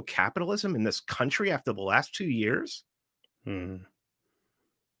anarcho-capitalism in this country after the last 2 years?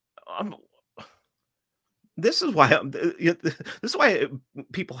 This is why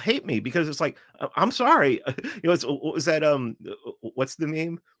people hate me, because it's like, I'm sorry, what's the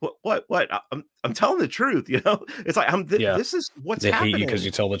meme? What? I'm telling the truth, It's like this is what's happening. Hate you because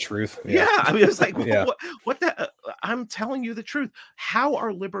you tell the truth. Yeah, I mean, it's like, what the? I'm telling you the truth. How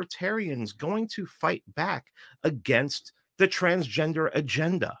are libertarians going to fight back against the transgender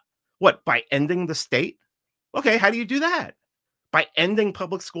agenda? What, by ending the state? Okay, how do you do that? By ending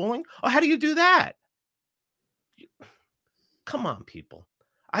public schooling? Oh, how do you do that? Come on, people.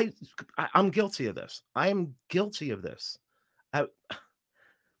 I'm guilty of this. I am guilty of this.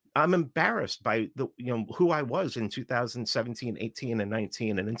 I'm embarrassed by who I was in 2017, 18, and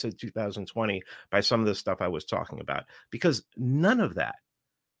 19, and into 2020 by some of the stuff I was talking about, because none of that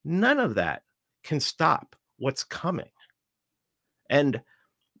can stop what's coming. And,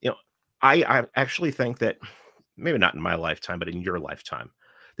 you know, I actually think that maybe not in my lifetime, but in your lifetime,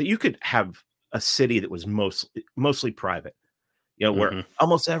 that you could have a city that was mostly private, where Hmm.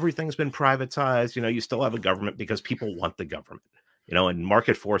 almost everything's been privatized. You still have a government because people want the government, and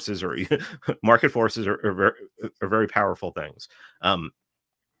market forces are market forces are very powerful things. Um,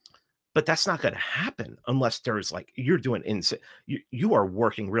 but that's not going to happen unless there's like you're doing you are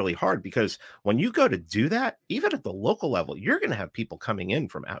working really hard, because when you go to do that, even at the local level, you're going to have people coming in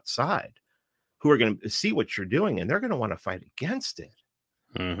from outside who are going to see what you're doing, and they're going to want to fight against it.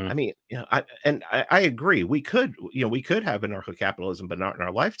 Hmm. I mean, I agree. We could have anarcho-capitalism, but not in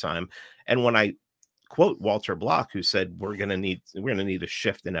our lifetime. And when I quote Walter Block, who said we're going to need a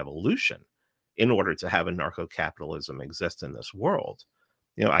shift in evolution in order to have anarcho-capitalism exist in this world,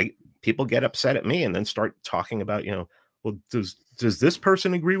 I people get upset at me and then start talking about, well, does this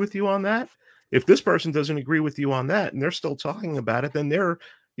person agree with you on that? If this person doesn't agree with you on that, and they're still talking about it, then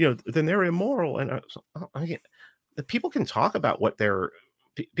they're immoral. And the people can talk about what they're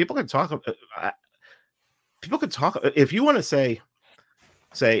people can talk people can talk if you want to say,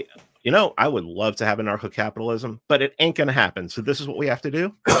 I would love to have anarcho-capitalism, but it ain't gonna happen, so this is what we have to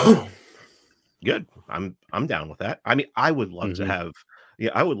do. Good. I'm down with that. I mean, I would love to Hmm. have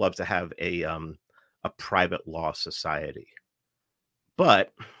yeah, I would love to have a private law society,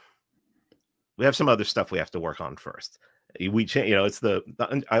 but we have some other stuff we have to work on first. It's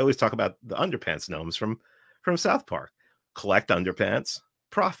I always talk about the underpants gnomes from South Park. Collect underpants,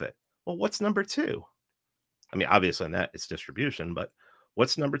 profit. Well, what's number two? I mean, obviously in that it's distribution, but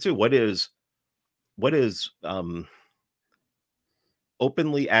what's number two? What is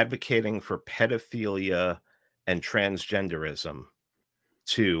openly advocating for pedophilia and transgenderism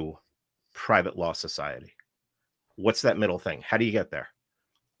to private law society? What's that middle thing? How do you get there?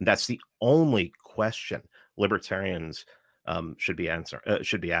 That's the only question libertarians should be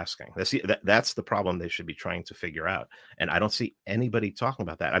asking. That's the problem they should be trying to figure out. And I don't see anybody talking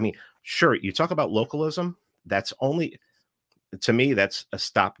about that. I mean, sure, you talk about localism. That's only To me, that's a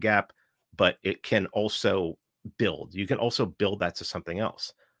stopgap, but it can also build. You can also build that to something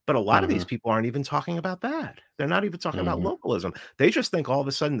else. But a lot of Hmm. these people aren't even talking about that. They're not even talking about Hmm. localism. They just think all of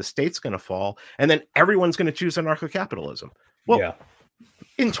a sudden the state's going to fall and then everyone's going to choose anarcho-capitalism. Well, Yeah.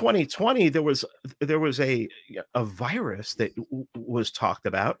 in 2020, there was a virus that was talked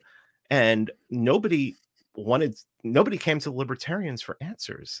about, and nobody came to the libertarians for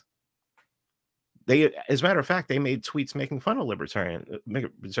answers. As a matter of fact, they made tweets making fun of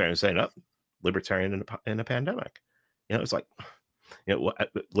libertarians saying, "Up, libertarian in a pandemic." It's like,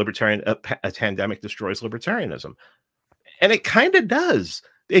 a pandemic destroys libertarianism, and it kind of does.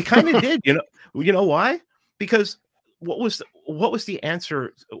 It kind of did. You know why? Because what was the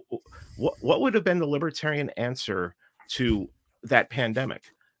answer? What would have been the libertarian answer to that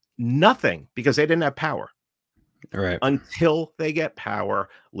pandemic? Nothing, because they didn't have power. Right. Until they get power,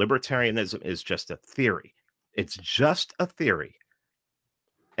 libertarianism is just a theory. It's just a theory.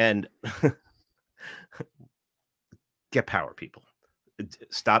 And get power, people.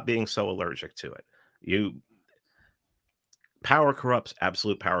 Stop being so allergic to it. You Power corrupts,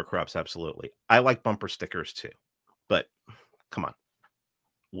 absolute power corrupts, absolutely. I like bumper stickers too. But come on.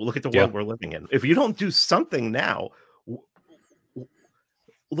 Look at the Yeah. world we're living in. If you don't do something now, w-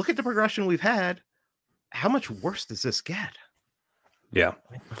 look at the progression we've had. How much worse does this get? Yeah.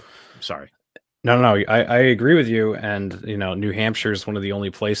 I'm sorry. No. I agree with you. And, New Hampshire is one of the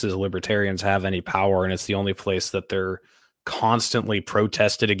only places libertarians have any power. And it's the only place that they're constantly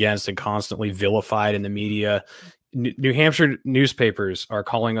protested against and constantly vilified in the media. New Hampshire newspapers are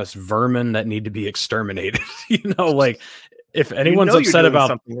calling us vermin that need to be exterminated. Like if anyone's You're upset doing about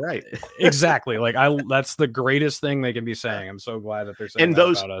something right. exactly, like that's the greatest thing they can be saying. I'm so glad that they're saying and that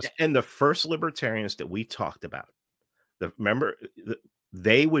those about us. and the first libertarians that we talked about, remember,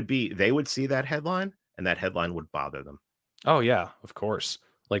 they would see that headline, and that headline would bother them. Oh yeah, of course.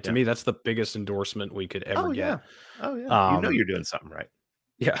 Like to Yeah. me, that's the biggest endorsement we could ever Oh yeah. get. Oh yeah. Um, You're doing something right.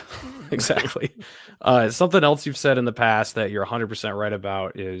 yeah, exactly. Something else you've said in the past that you're 100% right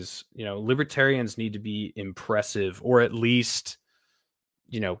about is, libertarians need to be impressive or at least,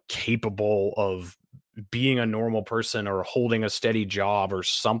 capable of being a normal person or holding a steady job or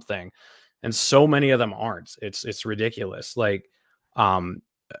something. And so many of them aren't. It's ridiculous. Like um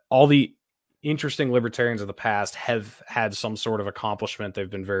all the interesting libertarians of the past have had some sort of accomplishment. They've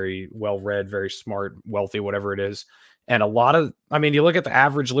been very well read, very smart, wealthy, whatever it is. And a lot of, I mean, you look at the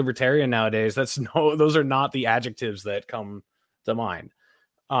average libertarian nowadays, those are not the adjectives that come to mind.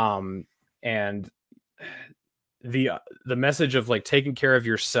 And the message of like taking care of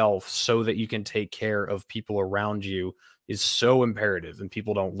yourself so that you can take care of people around you is so imperative, and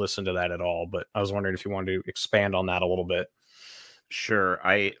people don't listen to that at all. But I was wondering if you wanted to expand on that a little bit. Sure.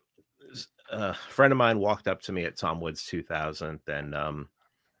 A friend of mine walked up to me at Tom Woods 2000, and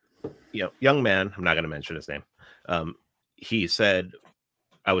young man, I'm not going to mention his name. He said,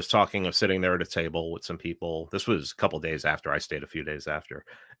 I was sitting there at a table with some people. This was a couple days after I stayed, a few days after,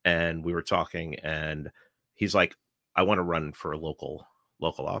 and we were talking, and he's like, I want to run for a local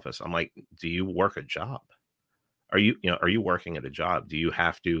office. I'm like, do you work a job? Are you working at a job? Do you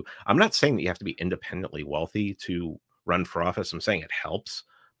have to? I'm not saying that you have to be independently wealthy to run for office. I'm saying it helps.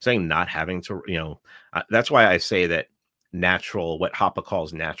 I'm saying not having to, that's why I say that what Hoppe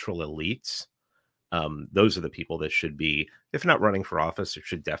calls natural elites, those are the people that should be, if not running for office, it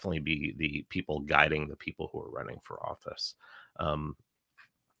should definitely be the people guiding the people who are running for office.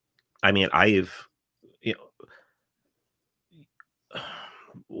 I mean,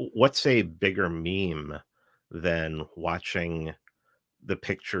 what's a bigger meme than watching the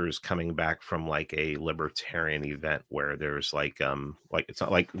pictures coming back from like a libertarian event where there's like it's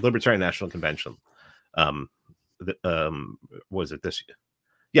not like Libertarian National Convention. Was it this year?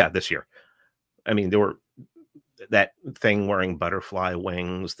 Yeah, this year. I mean, there were that thing wearing butterfly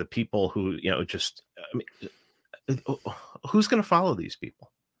wings, the people who, who's going to follow these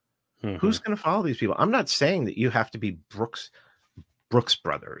people? Mm-hmm. Who's going to follow these people? I'm not saying that you have to be Brooks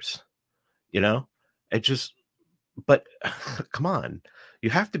Brothers, it just, but come on, you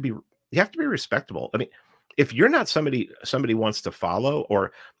have to be respectable. I mean, if you're not somebody wants to follow,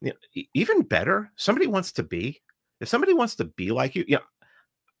 or even better, somebody wants to be, if somebody wants to be like you,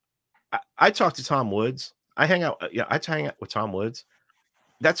 I talk to Tom Woods. I hang out with Tom Woods.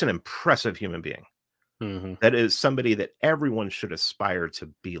 That's an impressive human being. Mm-hmm. That is somebody that everyone should aspire to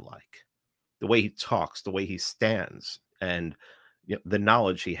be like. The way he talks, the way he stands, and the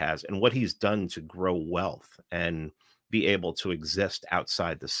knowledge he has, and what he's done to grow wealth and be able to exist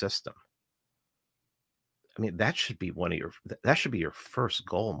outside the system. I mean, that should be your first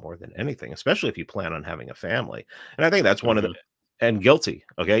goal more than anything, especially if you plan on having a family. And I think that's one of the, and guilty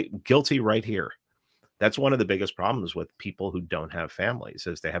right here. That's one of the biggest problems with people who don't have families,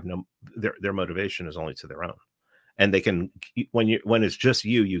 is they have their motivation is only to their own. And they can, when it's just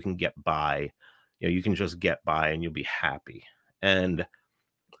you can get by, you can just get by and you'll be happy. And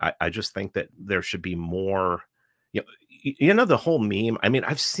I just think that there should be more, the whole meme. I mean,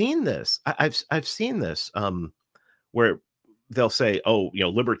 I've seen this. I've seen this where they'll say, oh,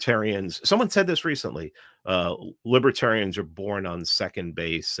 libertarians, someone said this recently, libertarians are born on second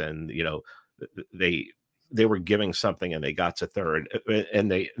base, and, they were giving something and they got to third, and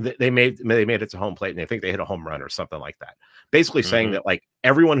they made it to home plate, and they think they hit a home run or something like that. Basically saying that like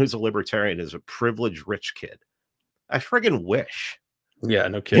everyone who's a libertarian is a privileged rich kid. I friggin' wish. Yeah,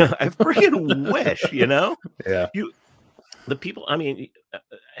 no kidding. I friggin' wish, Yeah. The people, I mean,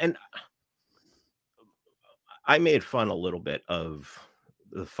 and I made fun a little bit of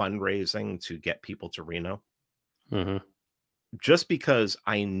the fundraising to get people to Reno. Mm-hmm. Just because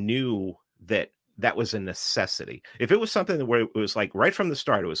I knew that was a necessity. If it was something where it was like right from the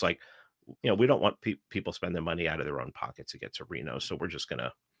start, it was like, we don't want people spending money out of their own pocket to get to Reno. So we're just going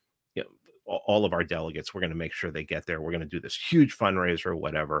to, all of our delegates, we're going to make sure they get there. We're going to do this huge fundraiser or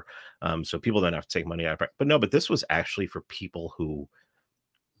whatever. So people don't have to take money out. But this was actually for people who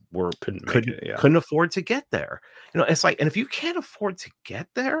couldn't afford to get there. It's like, and if you can't afford to get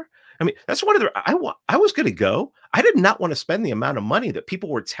there, I mean, that's one of the, I was going to go. I did not want to spend the amount of money that people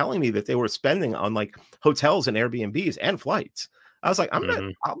were telling me that they were spending on like hotels and Airbnbs and flights. I was like,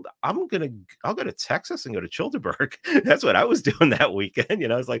 I'll go to Texas and go to Childeberg. That's what I was doing that weekend.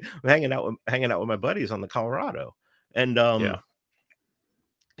 I was like hanging out with my buddies on the Colorado. And I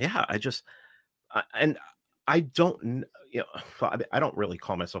don't, I don't really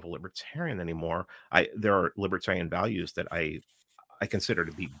call myself a libertarian anymore. There are libertarian values that I consider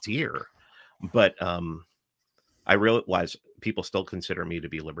to be dear, but I realize people still consider me to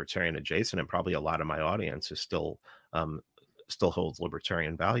be libertarian adjacent, and probably a lot of my audience is still holds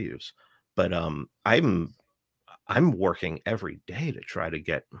libertarian values. But I'm working every day to try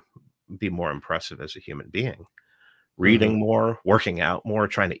to be more impressive as a human being, reading more, working out more,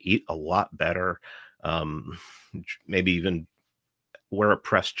 trying to eat a lot better. Maybe even wear a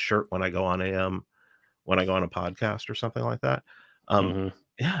pressed shirt when I go on a podcast or something like that.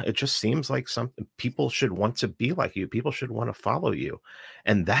 Yeah, it just seems like something people should want to be like you. People should want to follow you.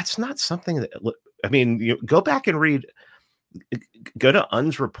 And that's not something that, I mean, you go back and go to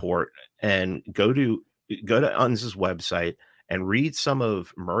Unz Report and go to Unz's website and read some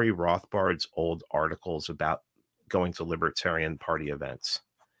of Murray Rothbard's old articles about going to Libertarian Party events.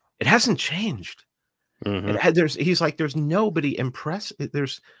 It hasn't changed. Mhm. He's like, there's nobody impressive.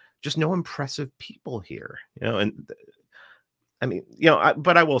 There's just no impressive people here, and I mean,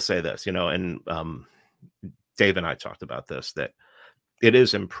 but I will say this, and Dave and I talked about this, that it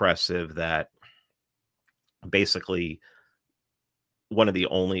is impressive that basically one of the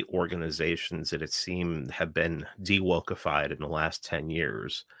only organizations that it seemed have been de-wokeified in the last 10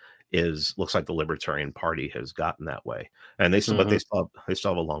 years looks like the Libertarian Party has gotten that way. And but Mhm. they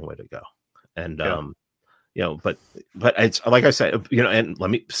still have a long way to go. And Yeah. but it's like I said, and let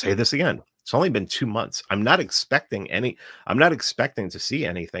me say this again. It's only been 2 months. I'm not expecting to see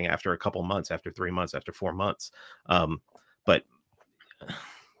anything after a couple months, after 3 months, after 4 months. But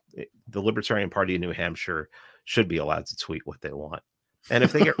the Libertarian Party in New Hampshire should be allowed to tweet what they want. And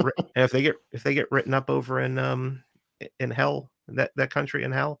if they get if they get written up over in hell, that country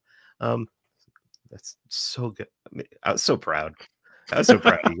in hell, um, that's so good. I mean, I was so proud. I was so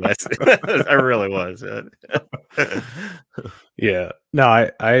proud of you guys. I really was. Yeah. No,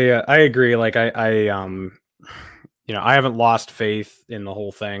 I agree. Like I haven't lost faith in the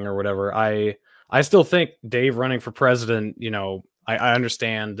whole thing or whatever. I still think Dave running for president, I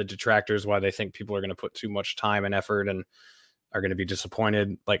understand the detractors why they think people are going to put too much time and effort and are going to be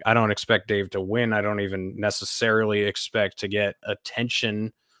disappointed. Like, I don't expect Dave to win. I don't even necessarily expect to get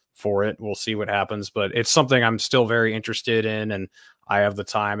attention for it. We'll see what happens, but it's something I'm still very interested in, and I have the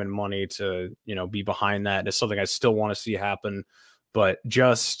time and money to, be behind that. It's something I still want to see happen, but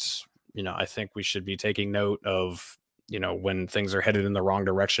just, I think we should be taking note of, when things are headed in the wrong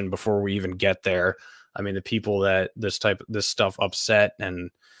direction before we even get there. I mean, the people that this stuff upset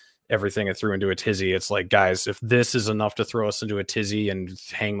and everything it threw into a tizzy. It's like, guys, if this is enough to throw us into a tizzy and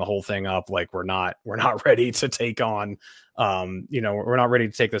hang the whole thing up, like we're not ready to take on, we're not ready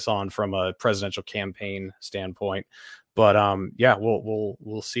to take this on from a presidential campaign standpoint. But yeah,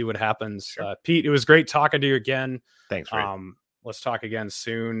 we'll see what happens. Sure. Pete, it was great talking to you again. Thanks, Reed. Let's talk again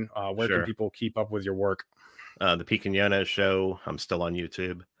soon. Where Sure. can people keep up with your work? The Pete Quinones show. I'm still on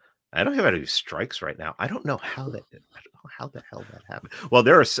YouTube. I don't have any strikes right now. I don't know how the hell that happened. Well,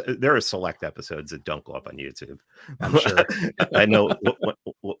 there are select episodes that don't go up on YouTube. I'm sure. I know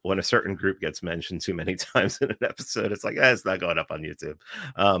when a certain group gets mentioned too many times in an episode, it's like, it's not going up on YouTube.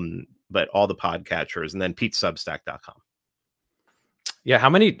 But all the podcatchers, and then PeteSubstack.com. Yeah, how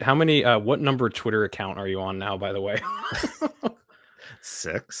many what number Twitter account are you on now, by the way?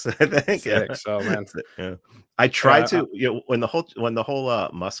 6, I think. 6. Oh man. Yeah. I tried to, when the whole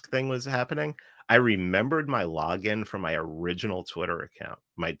Musk thing was happening, I remembered my login from my original Twitter account,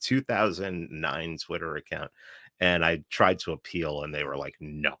 my 2009 Twitter account, and I tried to appeal, and they were like,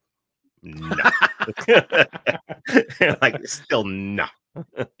 no. Like, still no.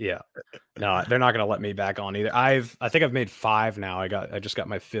 Yeah, no, they're not going to let me back on either. I think I've made 5 now. I just got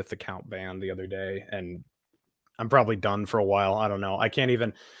my 5th account banned the other day, and I'm probably done for a while. I don't know. I can't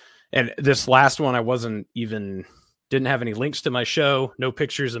even. And this last one, didn't have any links to my show, no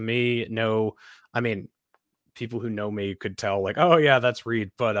pictures of me, no. I mean, people who know me could tell, like, oh yeah, that's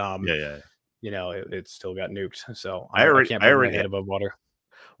Reed, but yeah. It still got nuked. So I can't put my head above water.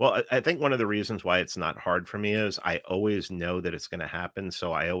 Well, I think one of the reasons why it's not hard for me is I always know that it's going to happen,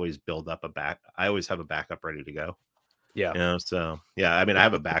 so I always build up I always have a backup ready to go. Yeah. So yeah, I mean, I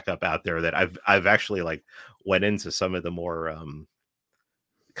have a backup out there that I've actually like went into some of the more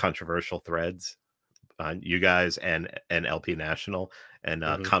controversial threads on you guys and LP National, and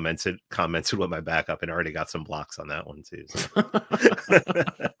commented with my backup, and already got some blocks on that one too. So.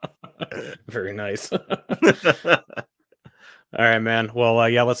 Very nice. All right, man. Well,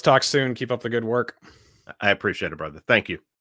 yeah, let's talk soon. Keep up the good work. I appreciate it, brother. Thank you.